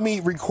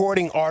Miami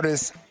recording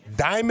artist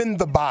Diamond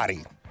the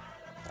Body.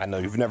 I know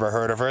you've never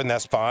heard of her, and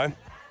that's fine.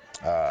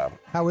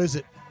 How is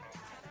it?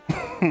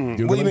 What do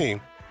you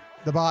mean?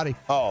 The body.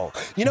 Oh,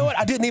 you know what?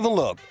 I didn't even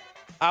look.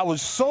 I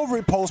was so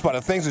repulsed by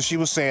the things that she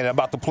was saying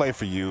about to play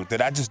for you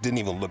that I just didn't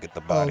even look at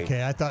the body.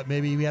 Okay, I thought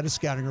maybe we had a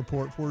scouting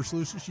report for us,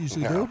 Lucius. You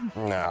usually do.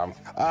 No.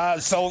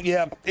 So,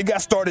 yeah, it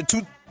got started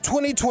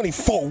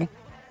 2024.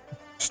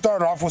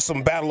 Started off with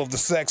some battle of the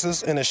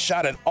sexes and a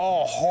shot at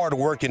all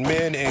hard-working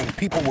men and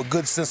people with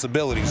good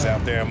sensibilities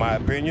out there, in my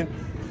opinion.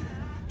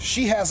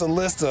 She has a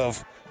list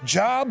of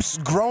jobs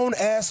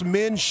grown-ass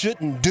men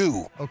shouldn't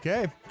do.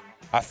 Okay.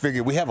 I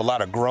figured we have a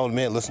lot of grown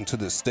men listen to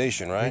this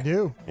station, right? We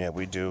do. Yeah,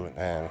 we do.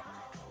 And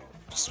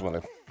just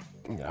want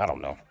to, I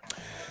don't know.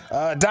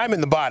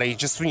 Diamond the Body,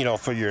 just, so you know,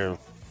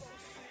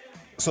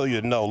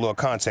 a little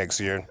context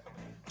here.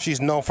 She's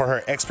known for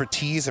her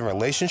expertise in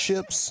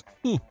relationships.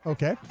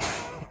 Okay.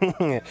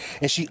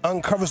 And she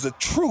uncovers the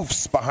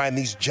truths behind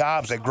these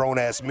jobs that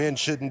grown-ass men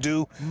shouldn't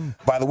do.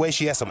 By the way,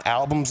 she has some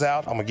albums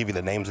out. I'm going to give you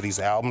the names of these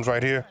albums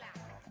right here.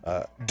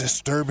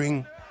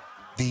 Disturbing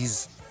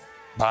These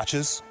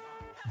Botches.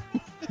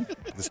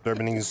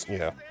 Disturbing These,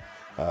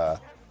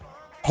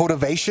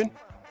 Motivation.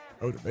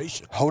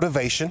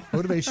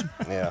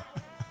 Yeah.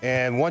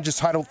 And one just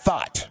titled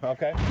Thought.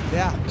 Okay.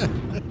 Yeah.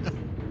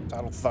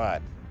 Titled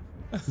Thought.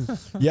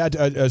 Yeah,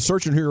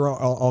 searching here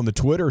on the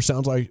Twitter,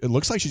 it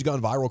looks like she's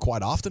gone viral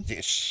quite often. Yeah,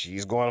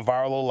 she's going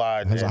viral a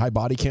lot. Has a high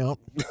body count.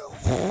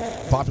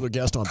 Popular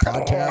guest on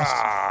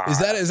podcasts. Is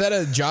that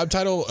a job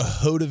title? A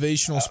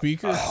motivational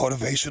speaker? A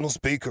motivational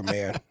speaker,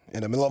 man.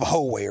 In the middle of a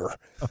hoe wear.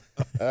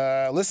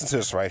 Listen to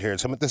this right here.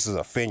 Tell me if this is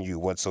offend you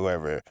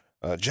whatsoever.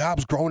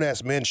 Jobs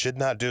grown-ass men should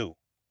not do.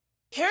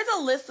 Here's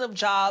a list of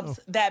jobs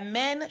that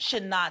men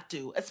should not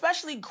do,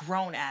 especially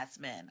grown-ass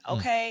men,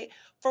 okay?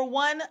 For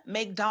one,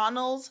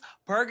 McDonald's,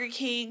 Burger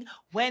King,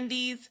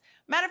 Wendy's.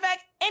 Matter of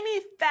fact,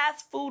 any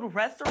fast food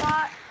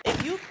restaurant,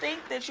 if you think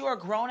that you're a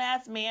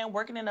grown-ass man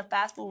working in a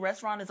fast food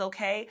restaurant is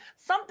okay,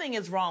 something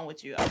is wrong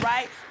with you, all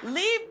right?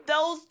 Leave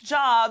those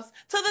jobs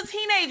to the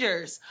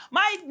teenagers.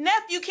 My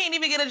nephew can't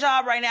even get a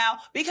job right now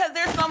because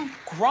there's some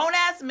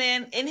grown-ass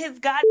man in his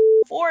goddamn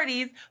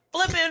 40s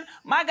flipping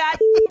my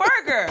goddamn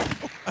burger.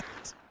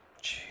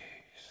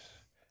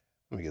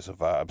 Let me get some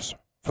vibes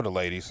for the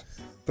ladies.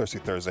 Thirsty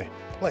Thursday,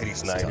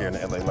 ladies' night here in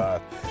the LA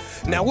Live.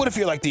 Now, what if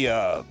you're like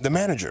the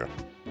manager?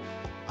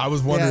 I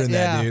was wondering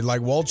that, dude. Like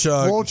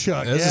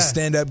Wolchuk, as a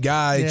stand-up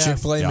guy,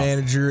 Chick-fil-A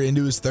manager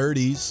into his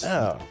 30s.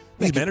 Oh.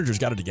 These managers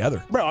got it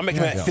together. Bro, I'm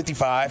making at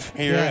 55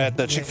 here at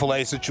the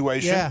Chick-fil-A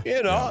situation. Yeah.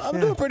 You know, I'm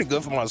doing pretty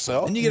good for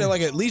myself. And you get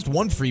like at least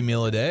one free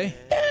meal a day.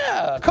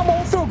 Yeah, come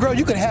on through, girl.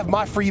 You can have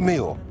my free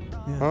meal.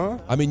 Huh?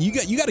 I mean, you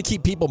got to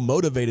keep people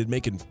motivated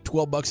making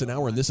 $12 an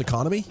hour in this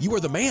economy. You are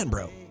the man,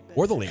 bro.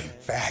 Or the lady.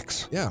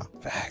 Facts. Yeah.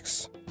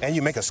 Facts. And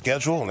you make a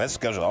schedule, and that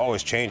schedule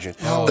always changing.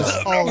 Oh.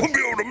 I'm going to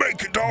be able to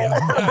make it, dog.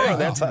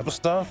 That type of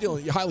stuff. You're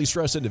a highly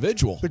stressed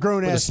individual. The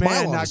grown-ass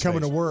man not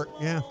coming to work.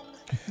 Yeah.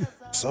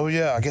 So,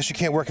 yeah, I guess you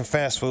can't work in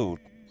fast food.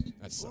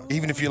 That sucks.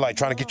 Even if you're, like,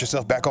 trying to get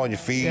yourself back on your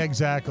feet. Yeah,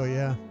 exactly,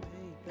 yeah.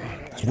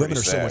 Women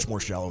are so sad. much more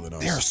shallow than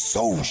us. They're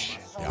so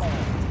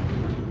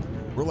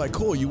Yeah. We're like,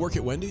 cool, you work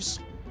at Wendy's?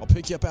 I'll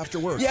pick you up after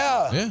work.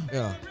 Yeah.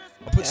 Yeah.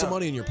 I'll put some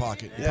money in your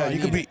pocket. Yeah,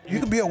 you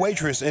could be a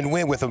waitress and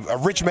win with a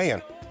rich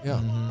man. Yeah.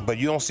 But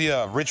you don't see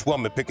a rich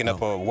woman picking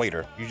up a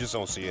waiter. You just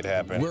don't see it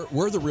happen.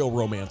 We're the real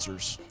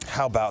romancers.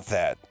 How about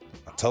that?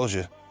 I told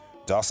you,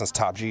 Dawson's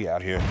top G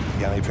out here.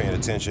 Y'all ain't paying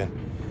attention.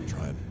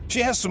 Trying.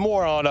 She has some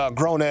more on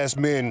grown-ass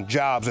men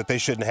jobs that they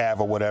shouldn't have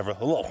or whatever.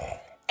 Hello.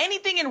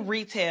 Anything in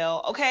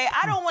retail, okay?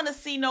 I don't want to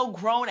see no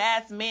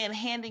grown-ass man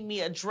handing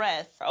me a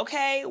dress,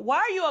 okay? Why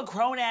are you a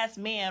grown-ass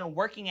man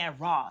working at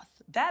Ross?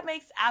 That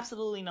makes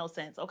absolutely no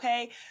sense,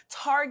 okay?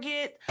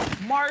 Target,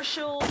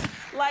 Marshalls,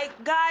 like,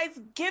 guys,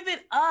 give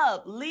it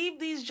up. Leave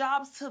these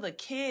jobs to the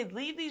kids.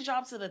 Leave these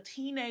jobs to the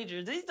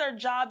teenagers. These are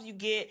jobs you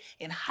get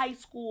in high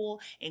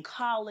school, in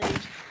college.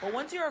 But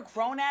once you're a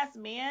grown-ass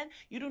man,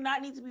 you do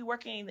not need to be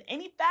working in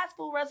any fast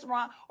food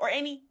restaurant or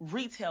any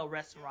retail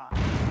restaurant.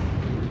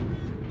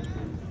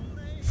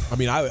 I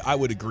mean, I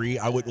would agree.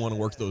 I wouldn't want to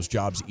work those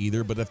jobs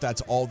either. But if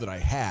that's all that I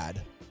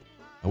had,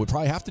 I would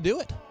probably have to do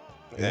it.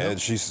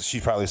 And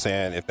she's probably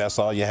saying if that's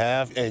all you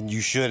have, and you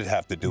should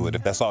have to do it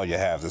if that's all you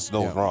have. There's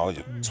no wrong.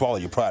 Swallow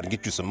your pride and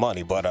get you some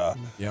money. But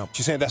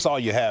she's saying that's all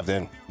you have,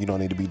 then you don't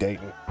need to be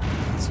dating.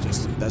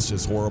 That's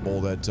just horrible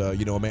that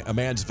a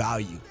man's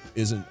value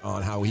isn't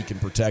on how he can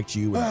protect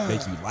you and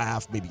make you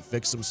laugh, maybe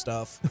fix some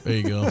stuff. There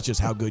you go. It's just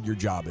how good your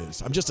job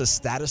is. I'm just a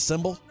status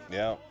symbol.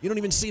 Yeah. You don't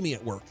even see me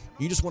at work.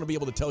 You just want to be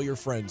able to tell your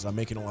friends I'm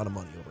making a lot of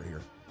money over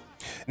here.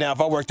 Now,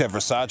 if I worked at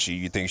Versace,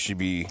 you think she'd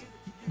be?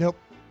 Nope.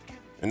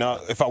 No,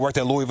 if I worked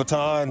at Louis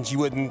Vuitton,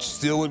 you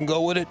still wouldn't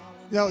go with it?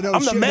 No.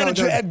 I'm the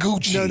manager at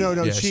Gucci.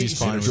 No. Yeah, she's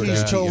fine with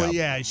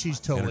that. She's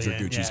totally Manager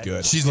in. Gucci's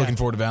good. She's looking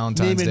forward to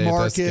Valentine's Neiman Day.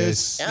 Marcus. If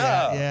that's the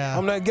case. Yeah.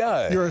 I'm that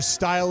guy. You're a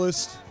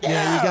stylist.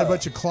 Yeah. You got a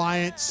bunch of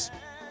clients.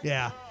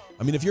 Yeah.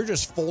 I mean, if you're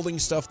just folding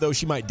stuff, though,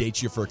 she might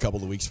date you for a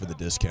couple of weeks for the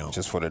discount.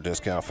 Just for the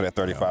discount, for that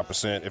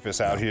 35% if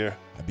it's out here.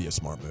 That'd be a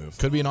smart move.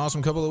 Could be an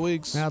awesome couple of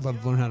weeks. I'd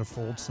love to learn how to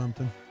fold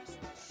something.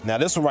 Now,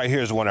 this one right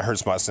here is the one that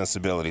hurts my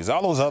sensibilities.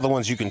 All those other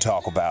ones you can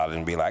talk about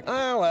and be like,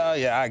 oh, well,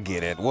 yeah, I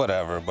get it,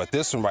 whatever. But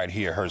this one right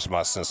here hurts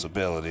my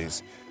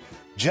sensibilities.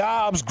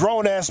 Jobs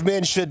grown-ass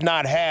men should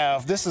not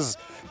have. This is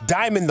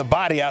Diamond the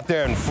Body out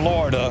there in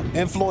Florida,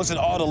 influencing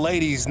all the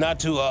ladies not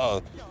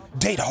to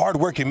date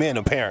hardworking men,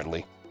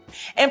 apparently.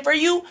 And for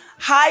you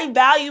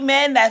high-value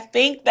men that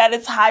think that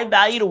it's high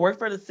value to work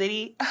for the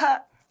city,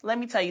 let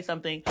me tell you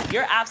something.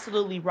 You're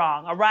absolutely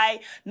wrong, all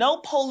right? No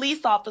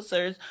police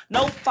officers,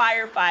 no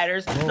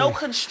firefighters, no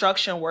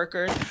construction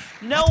workers,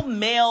 no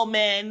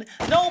mailmen,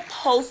 no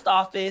post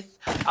office.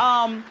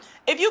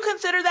 If you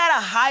consider that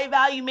a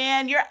high-value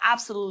man, you're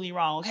absolutely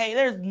wrong, okay?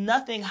 There's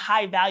nothing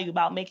high value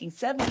about making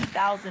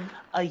 $70,000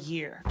 a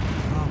year. I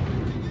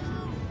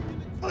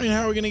mean,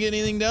 how are we going to get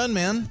anything done,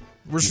 man?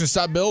 We're just going to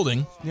stop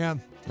building. Yeah.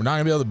 We're not going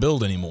to be able to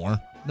build anymore.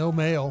 No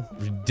mail.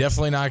 We're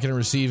definitely not going to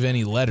receive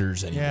any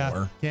letters anymore.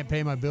 Yeah. Can't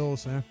pay my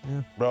bills. Yeah.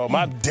 Bro,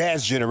 my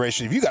dad's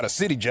generation, if you got a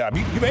city job,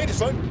 you made it,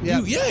 son.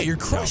 Yeah. You're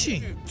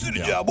crushing. City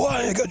job. Boy,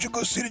 I ain't got your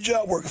good city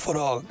job working for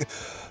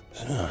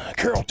the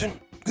Carrollton.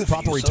 Good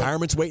Proper for you,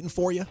 retarement's waiting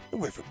for you.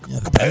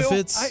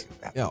 Benefits.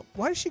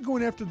 Why is she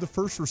going after the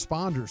first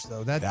responders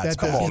though?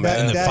 Come on,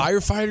 man. And the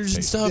firefighters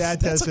and stuff.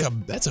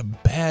 That's a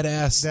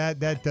badass.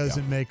 That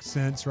doesn't make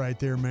sense right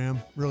there,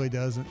 ma'am. Really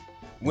doesn't.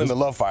 Women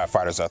love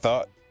firefighters, I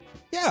thought.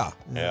 Yeah.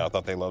 Yeah, I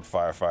thought they loved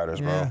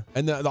firefighters, bro.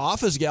 And the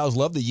office gals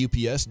love the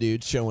UPS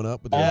dudes showing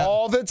up with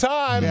All the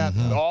time.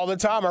 All the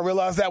time. I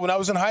realized that when I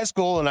was in high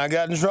school and I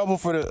got in trouble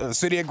for the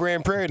city of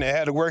Grand Prairie and I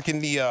had to work in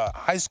the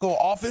high school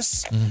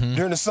office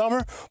during the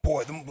summer.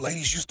 Boy, them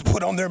ladies used to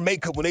put on their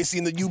makeup when they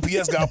seen the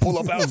UPS guy pull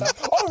up outside.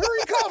 Oh, here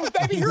he comes,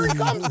 baby. Here he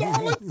comes,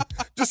 darling.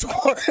 Just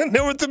walking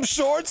there with them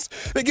shorts.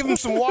 They give him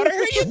some water.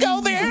 Here you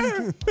go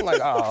there. I'm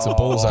like, oh, It's a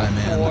bullseye,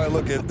 man. Boy,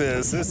 look at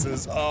this. This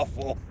is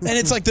awful. And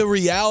it's like the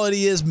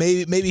reality is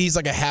maybe he's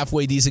like a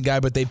halfway decent guy,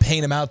 but they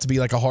paint him out to be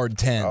like a hard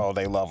 10. Oh,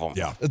 they love him.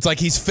 Yeah. It's like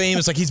he's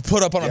famous, like he's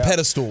put up on a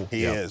pedestal.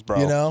 He is, bro.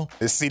 You know?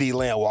 It's CD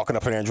Lamb walking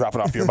up in there and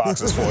dropping off your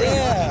boxes for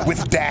you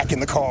with Dak in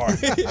the car.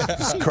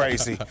 It's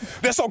crazy.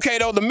 That's okay,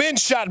 though. The men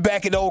shot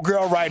back at the old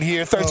girl right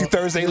here.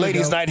 Thursday,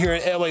 ladies' night here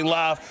in LA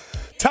Live.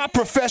 Top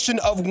profession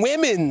of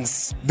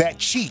women's that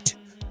cheat.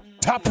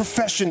 Top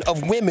profession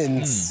of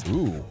women's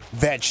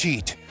that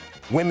cheat.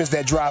 Women's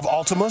that drive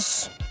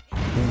Altimas.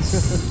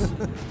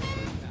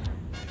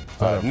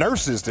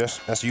 Nurses,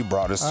 that's you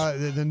brought us.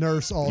 The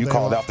nurse all day. You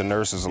called long. out the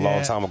nurses a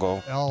long time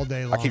ago. All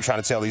day long. I keep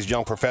trying to tell these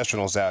young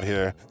professionals out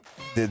here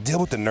to deal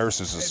with the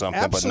nurses or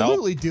something,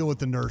 Absolutely but no, deal with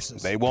the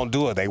nurses. they won't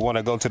do it. They want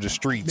to go to the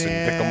streets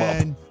and pick them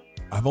up.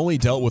 I've only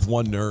dealt with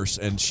one nurse,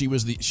 and she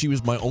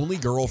was my only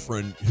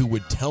girlfriend who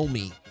would tell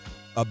me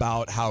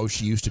about how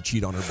she used to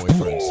cheat on her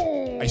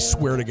boyfriends. I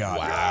swear to God.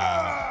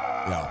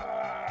 Wow. Yeah.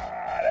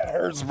 That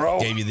hurts, bro.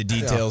 Gave you the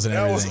details and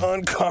everything. That was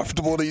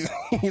uncomfortable.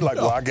 You're like,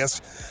 well, I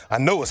guess I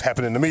know it's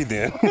happening to me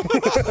then.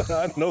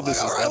 I know this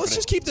is happening. Let's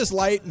just keep this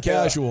light and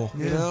casual,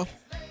 you know?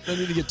 Don't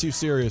need to get too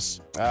serious.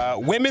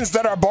 Women's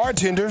that are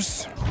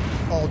bartenders.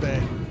 All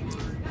day.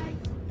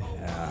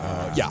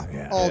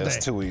 All day.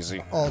 It's too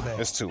easy. All day.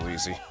 It's too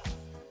easy.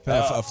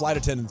 Flight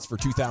attendants for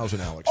 2000,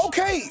 Alex.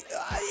 Okay,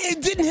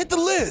 it didn't hit the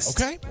list.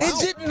 Okay. Wow.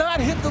 It did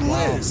not hit the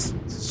list.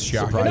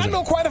 Shocking. And I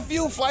know quite a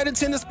few flight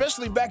attendants,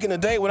 especially back in the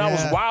day when I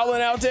was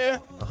wilding out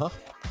there. I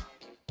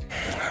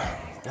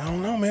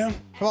don't know, man.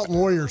 How about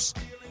lawyers?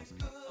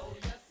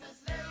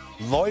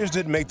 Lawyers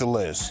didn't make the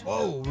list.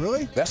 Oh,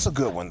 really? That's a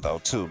good one, though,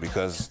 too,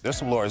 because there's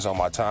some lawyers on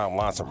my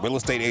timeline, some real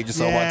estate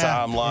agents on my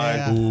timeline.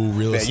 Yeah. Ooh,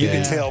 real That estate. you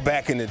can tell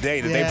back in the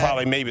day that they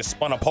probably maybe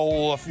spun a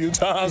pole a few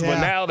times, but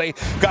Yeah. now they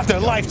got their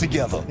life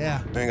together.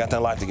 Yeah. They got their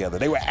life together.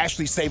 They were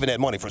actually saving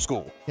that money for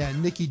school. Yeah,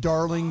 Nikki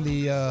Darling,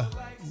 the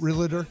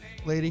realtor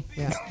lady.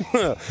 Yeah.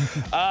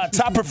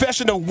 Top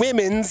profession of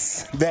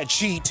women's that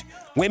cheat.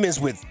 Women's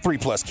with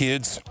 3+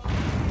 kids.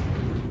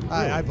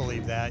 I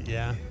believe that,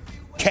 yeah.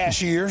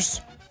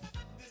 Cashiers.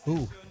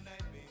 Ooh.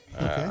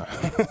 Okay.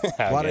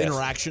 A lot of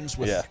interactions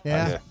with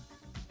Yeah.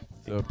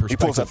 He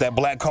pulls out that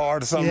black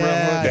card or something,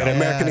 that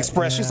American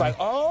Express. She's like,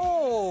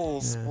 oh,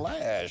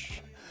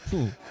 splash.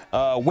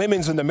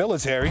 Women's in the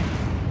military.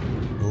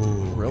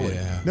 Ooh, really?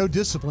 Yeah. No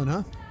discipline,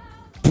 huh?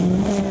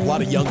 A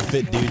lot of young,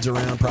 fit dudes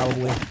around,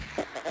 probably.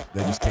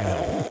 They just can't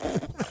help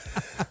it.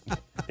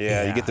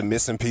 Yeah, you get the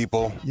missing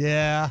people.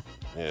 Yeah.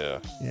 Yeah.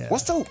 Yeah.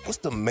 What's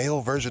the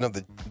male version of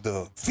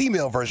the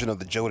female version of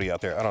the Jody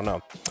out there? I don't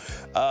know.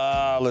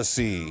 Let's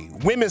see.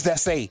 Women's that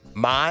say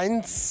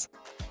mines.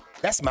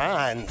 That's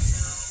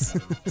mines.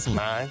 It's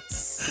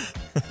mines.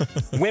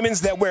 Women's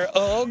that wear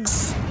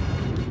Uggs.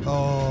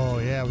 Oh,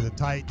 yeah, with the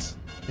tights.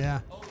 Yeah.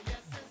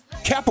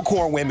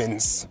 Capricorn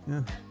women's.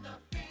 Yeah.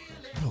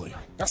 Really?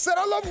 I said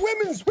I love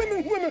women.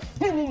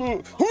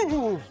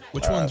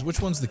 Which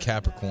one's the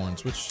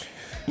Capricorns? Which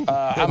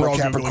I'm a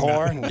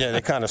Capricorn. Yeah,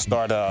 they kind of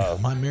start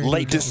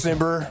late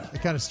December. They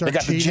kind of start They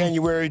got the cheating.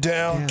 January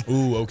down. Yeah.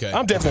 Ooh, okay.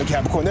 I'm definitely a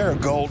Capricorn. They're a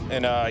gold,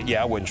 and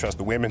I wouldn't trust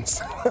the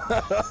women's.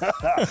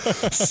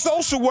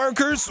 Social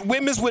workers,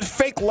 women's with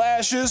fake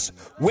lashes,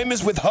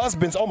 women's with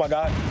husbands. Oh my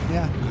God.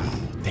 Yeah.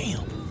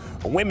 Damn.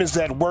 Women's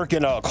that work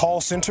in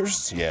call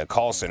centers. Yeah,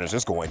 call centers.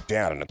 It's going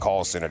down in the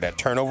call center. That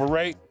turnover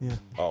rate. Yeah.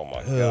 Oh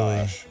my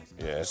gosh.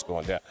 Yeah, it's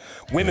going down.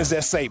 Women's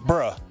that say,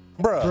 bruh.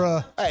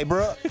 Hey,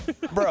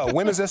 bruh.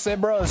 Women's that say,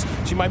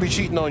 bruh. She might be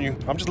cheating on you.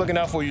 I'm just looking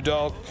out for you,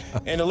 dog.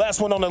 And the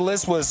last one on the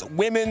list was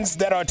women's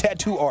that are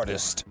tattoo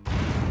artists.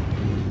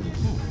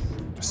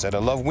 I said I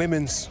love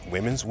women's.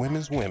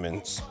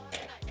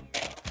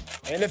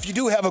 And if you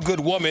do have a good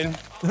woman,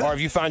 or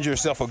if you find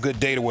yourself a good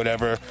date or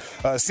whatever,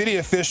 city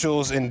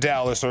officials in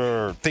Dallas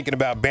are thinking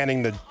about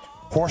banning the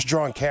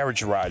horse-drawn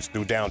carriage rides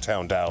through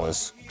downtown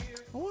Dallas.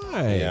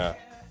 Why? Yeah.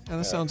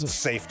 That sounds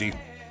safety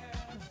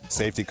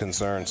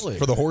concerns.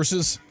 For the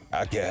horses?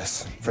 I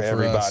guess. For us.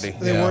 everybody.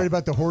 They're worried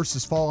about the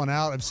horses falling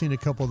out. I've seen a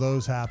couple of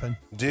those happen.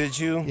 Did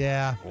you?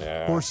 Yeah.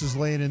 Yeah. Horses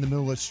laying in the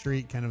middle of the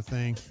street kind of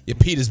thing. Yeah,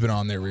 Pete has been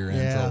on their rear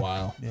end for a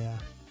while. Yeah.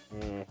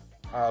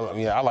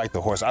 I like the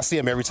horse. I see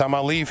them every time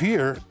I leave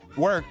here.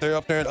 Work. They're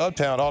up there in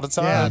Uptown all the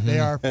time. Yeah, they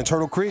are. In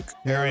Turtle Creek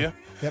area.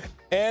 Yep.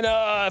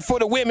 And for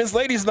the women's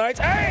ladies' night,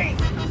 hey!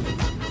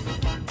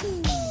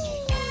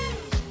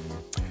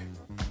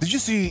 Did you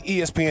see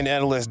ESPN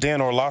analyst Dan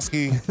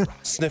Orlovsky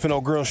sniffing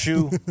old girl's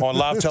shoe on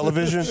live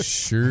television?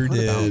 Sure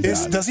did.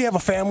 Does he have a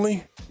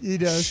family? He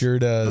does. Sure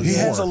does. He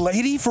has a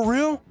lady for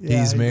real? Yeah,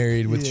 He's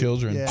married with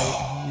children.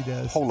 Yeah, he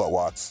does. Hold up,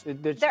 Watts.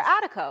 They're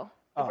Attico.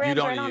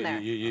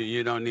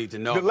 You don't need to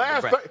know. The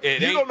last about the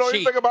brand. you don't know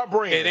anything about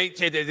brand. It ain't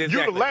cheap. Exactly.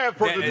 You're the last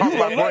person to talk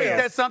about brand. Ain't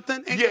that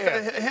something?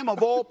 Him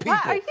of all people.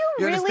 Wow, are you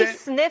really understand?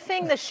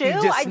 sniffing the shoe?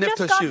 I just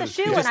got the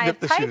shoe and I have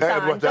tights on.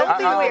 Don't be I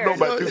don't weird. know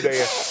about you,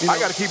 Dan. I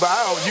got to keep an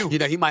eye on you. You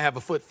know, he might have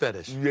a foot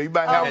fetish. Yeah, he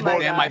might have more.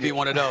 Dan might be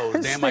one of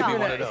those. Dan might be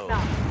one of those.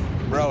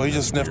 Bro, he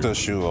just sniffed a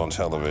shoe on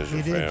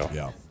television, fam.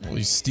 Yeah. Well,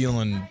 he's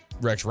stealing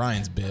Rex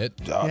Ryan's bit.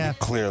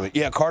 Clearly.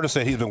 Yeah, Carter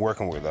said he's been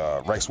working with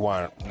Rex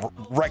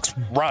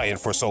Ryan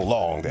for so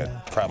long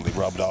that probably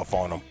rubbed off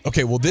on him.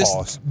 Okay, well,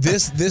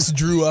 this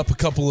drew up a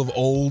couple of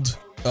old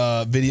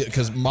video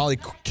because Molly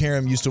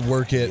Karam used to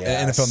work at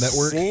NFL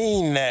Network.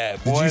 Seen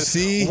that, boy. Did you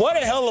see? What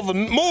a hell of a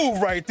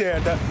move right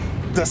there.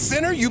 The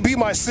center, you be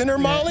my center,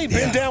 Molly.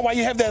 Bend down while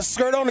you have that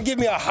skirt on and give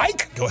me a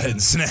hike. Go ahead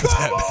and snap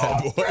that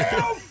bad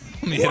boy.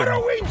 What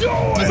are we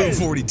doing? Blue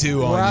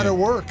 42 on We're out you. of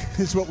work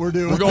is what we're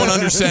doing. We're going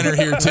under center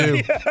here, too.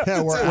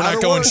 Yeah, we're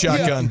not going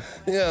shotgun.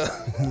 Yeah.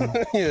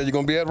 You're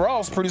going to be at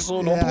Ross pretty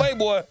soon. Don't play,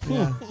 boy.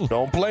 Yeah.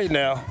 Don't play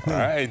now. All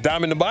right.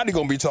 Diamond the Body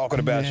going to be talking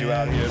about you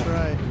out here. That's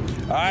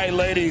right. All right,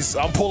 ladies.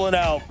 I'm pulling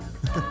out.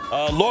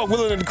 Lord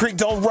willing and the creek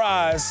don't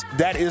rise.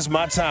 That is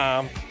my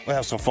time. We'll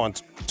have some fun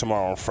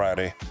tomorrow on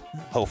Friday.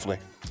 Hopefully.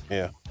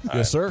 Yeah.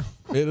 Yes, sir.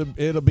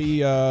 It'll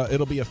be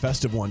a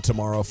festive one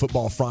tomorrow.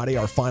 Football Friday,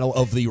 our final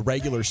of the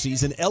regular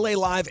season. LA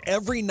Live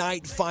every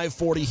night,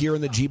 5:40 here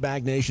in the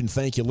G-Bag Nation.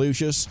 Thank you,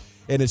 Lucius.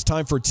 And it's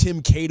time for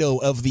Tim Cato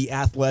of The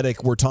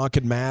Athletic. We're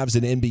talking Mavs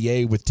and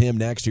NBA with Tim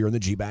next here in the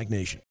G-Bag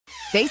Nation.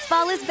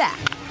 Baseball is back,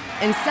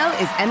 and so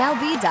is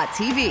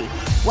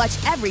MLB.tv. Watch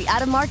every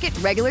out-of-market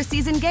regular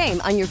season game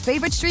on your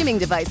favorite streaming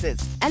devices.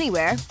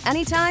 Anywhere,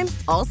 anytime,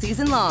 all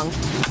season long.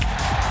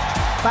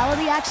 Follow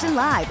the action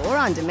live or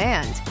on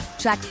demand.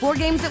 Track 4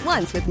 games at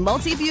once with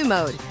multi-view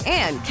mode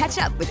and catch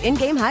up with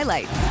in-game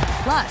highlights.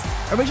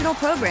 Plus, original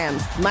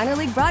programs, minor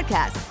league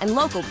broadcasts, and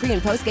local pre-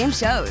 and post-game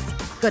shows.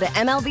 Go to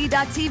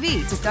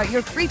MLB.tv to start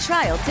your free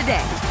trial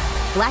today.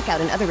 Blackout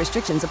and other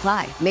restrictions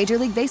apply. Major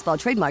League Baseball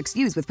trademarks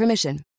used with permission.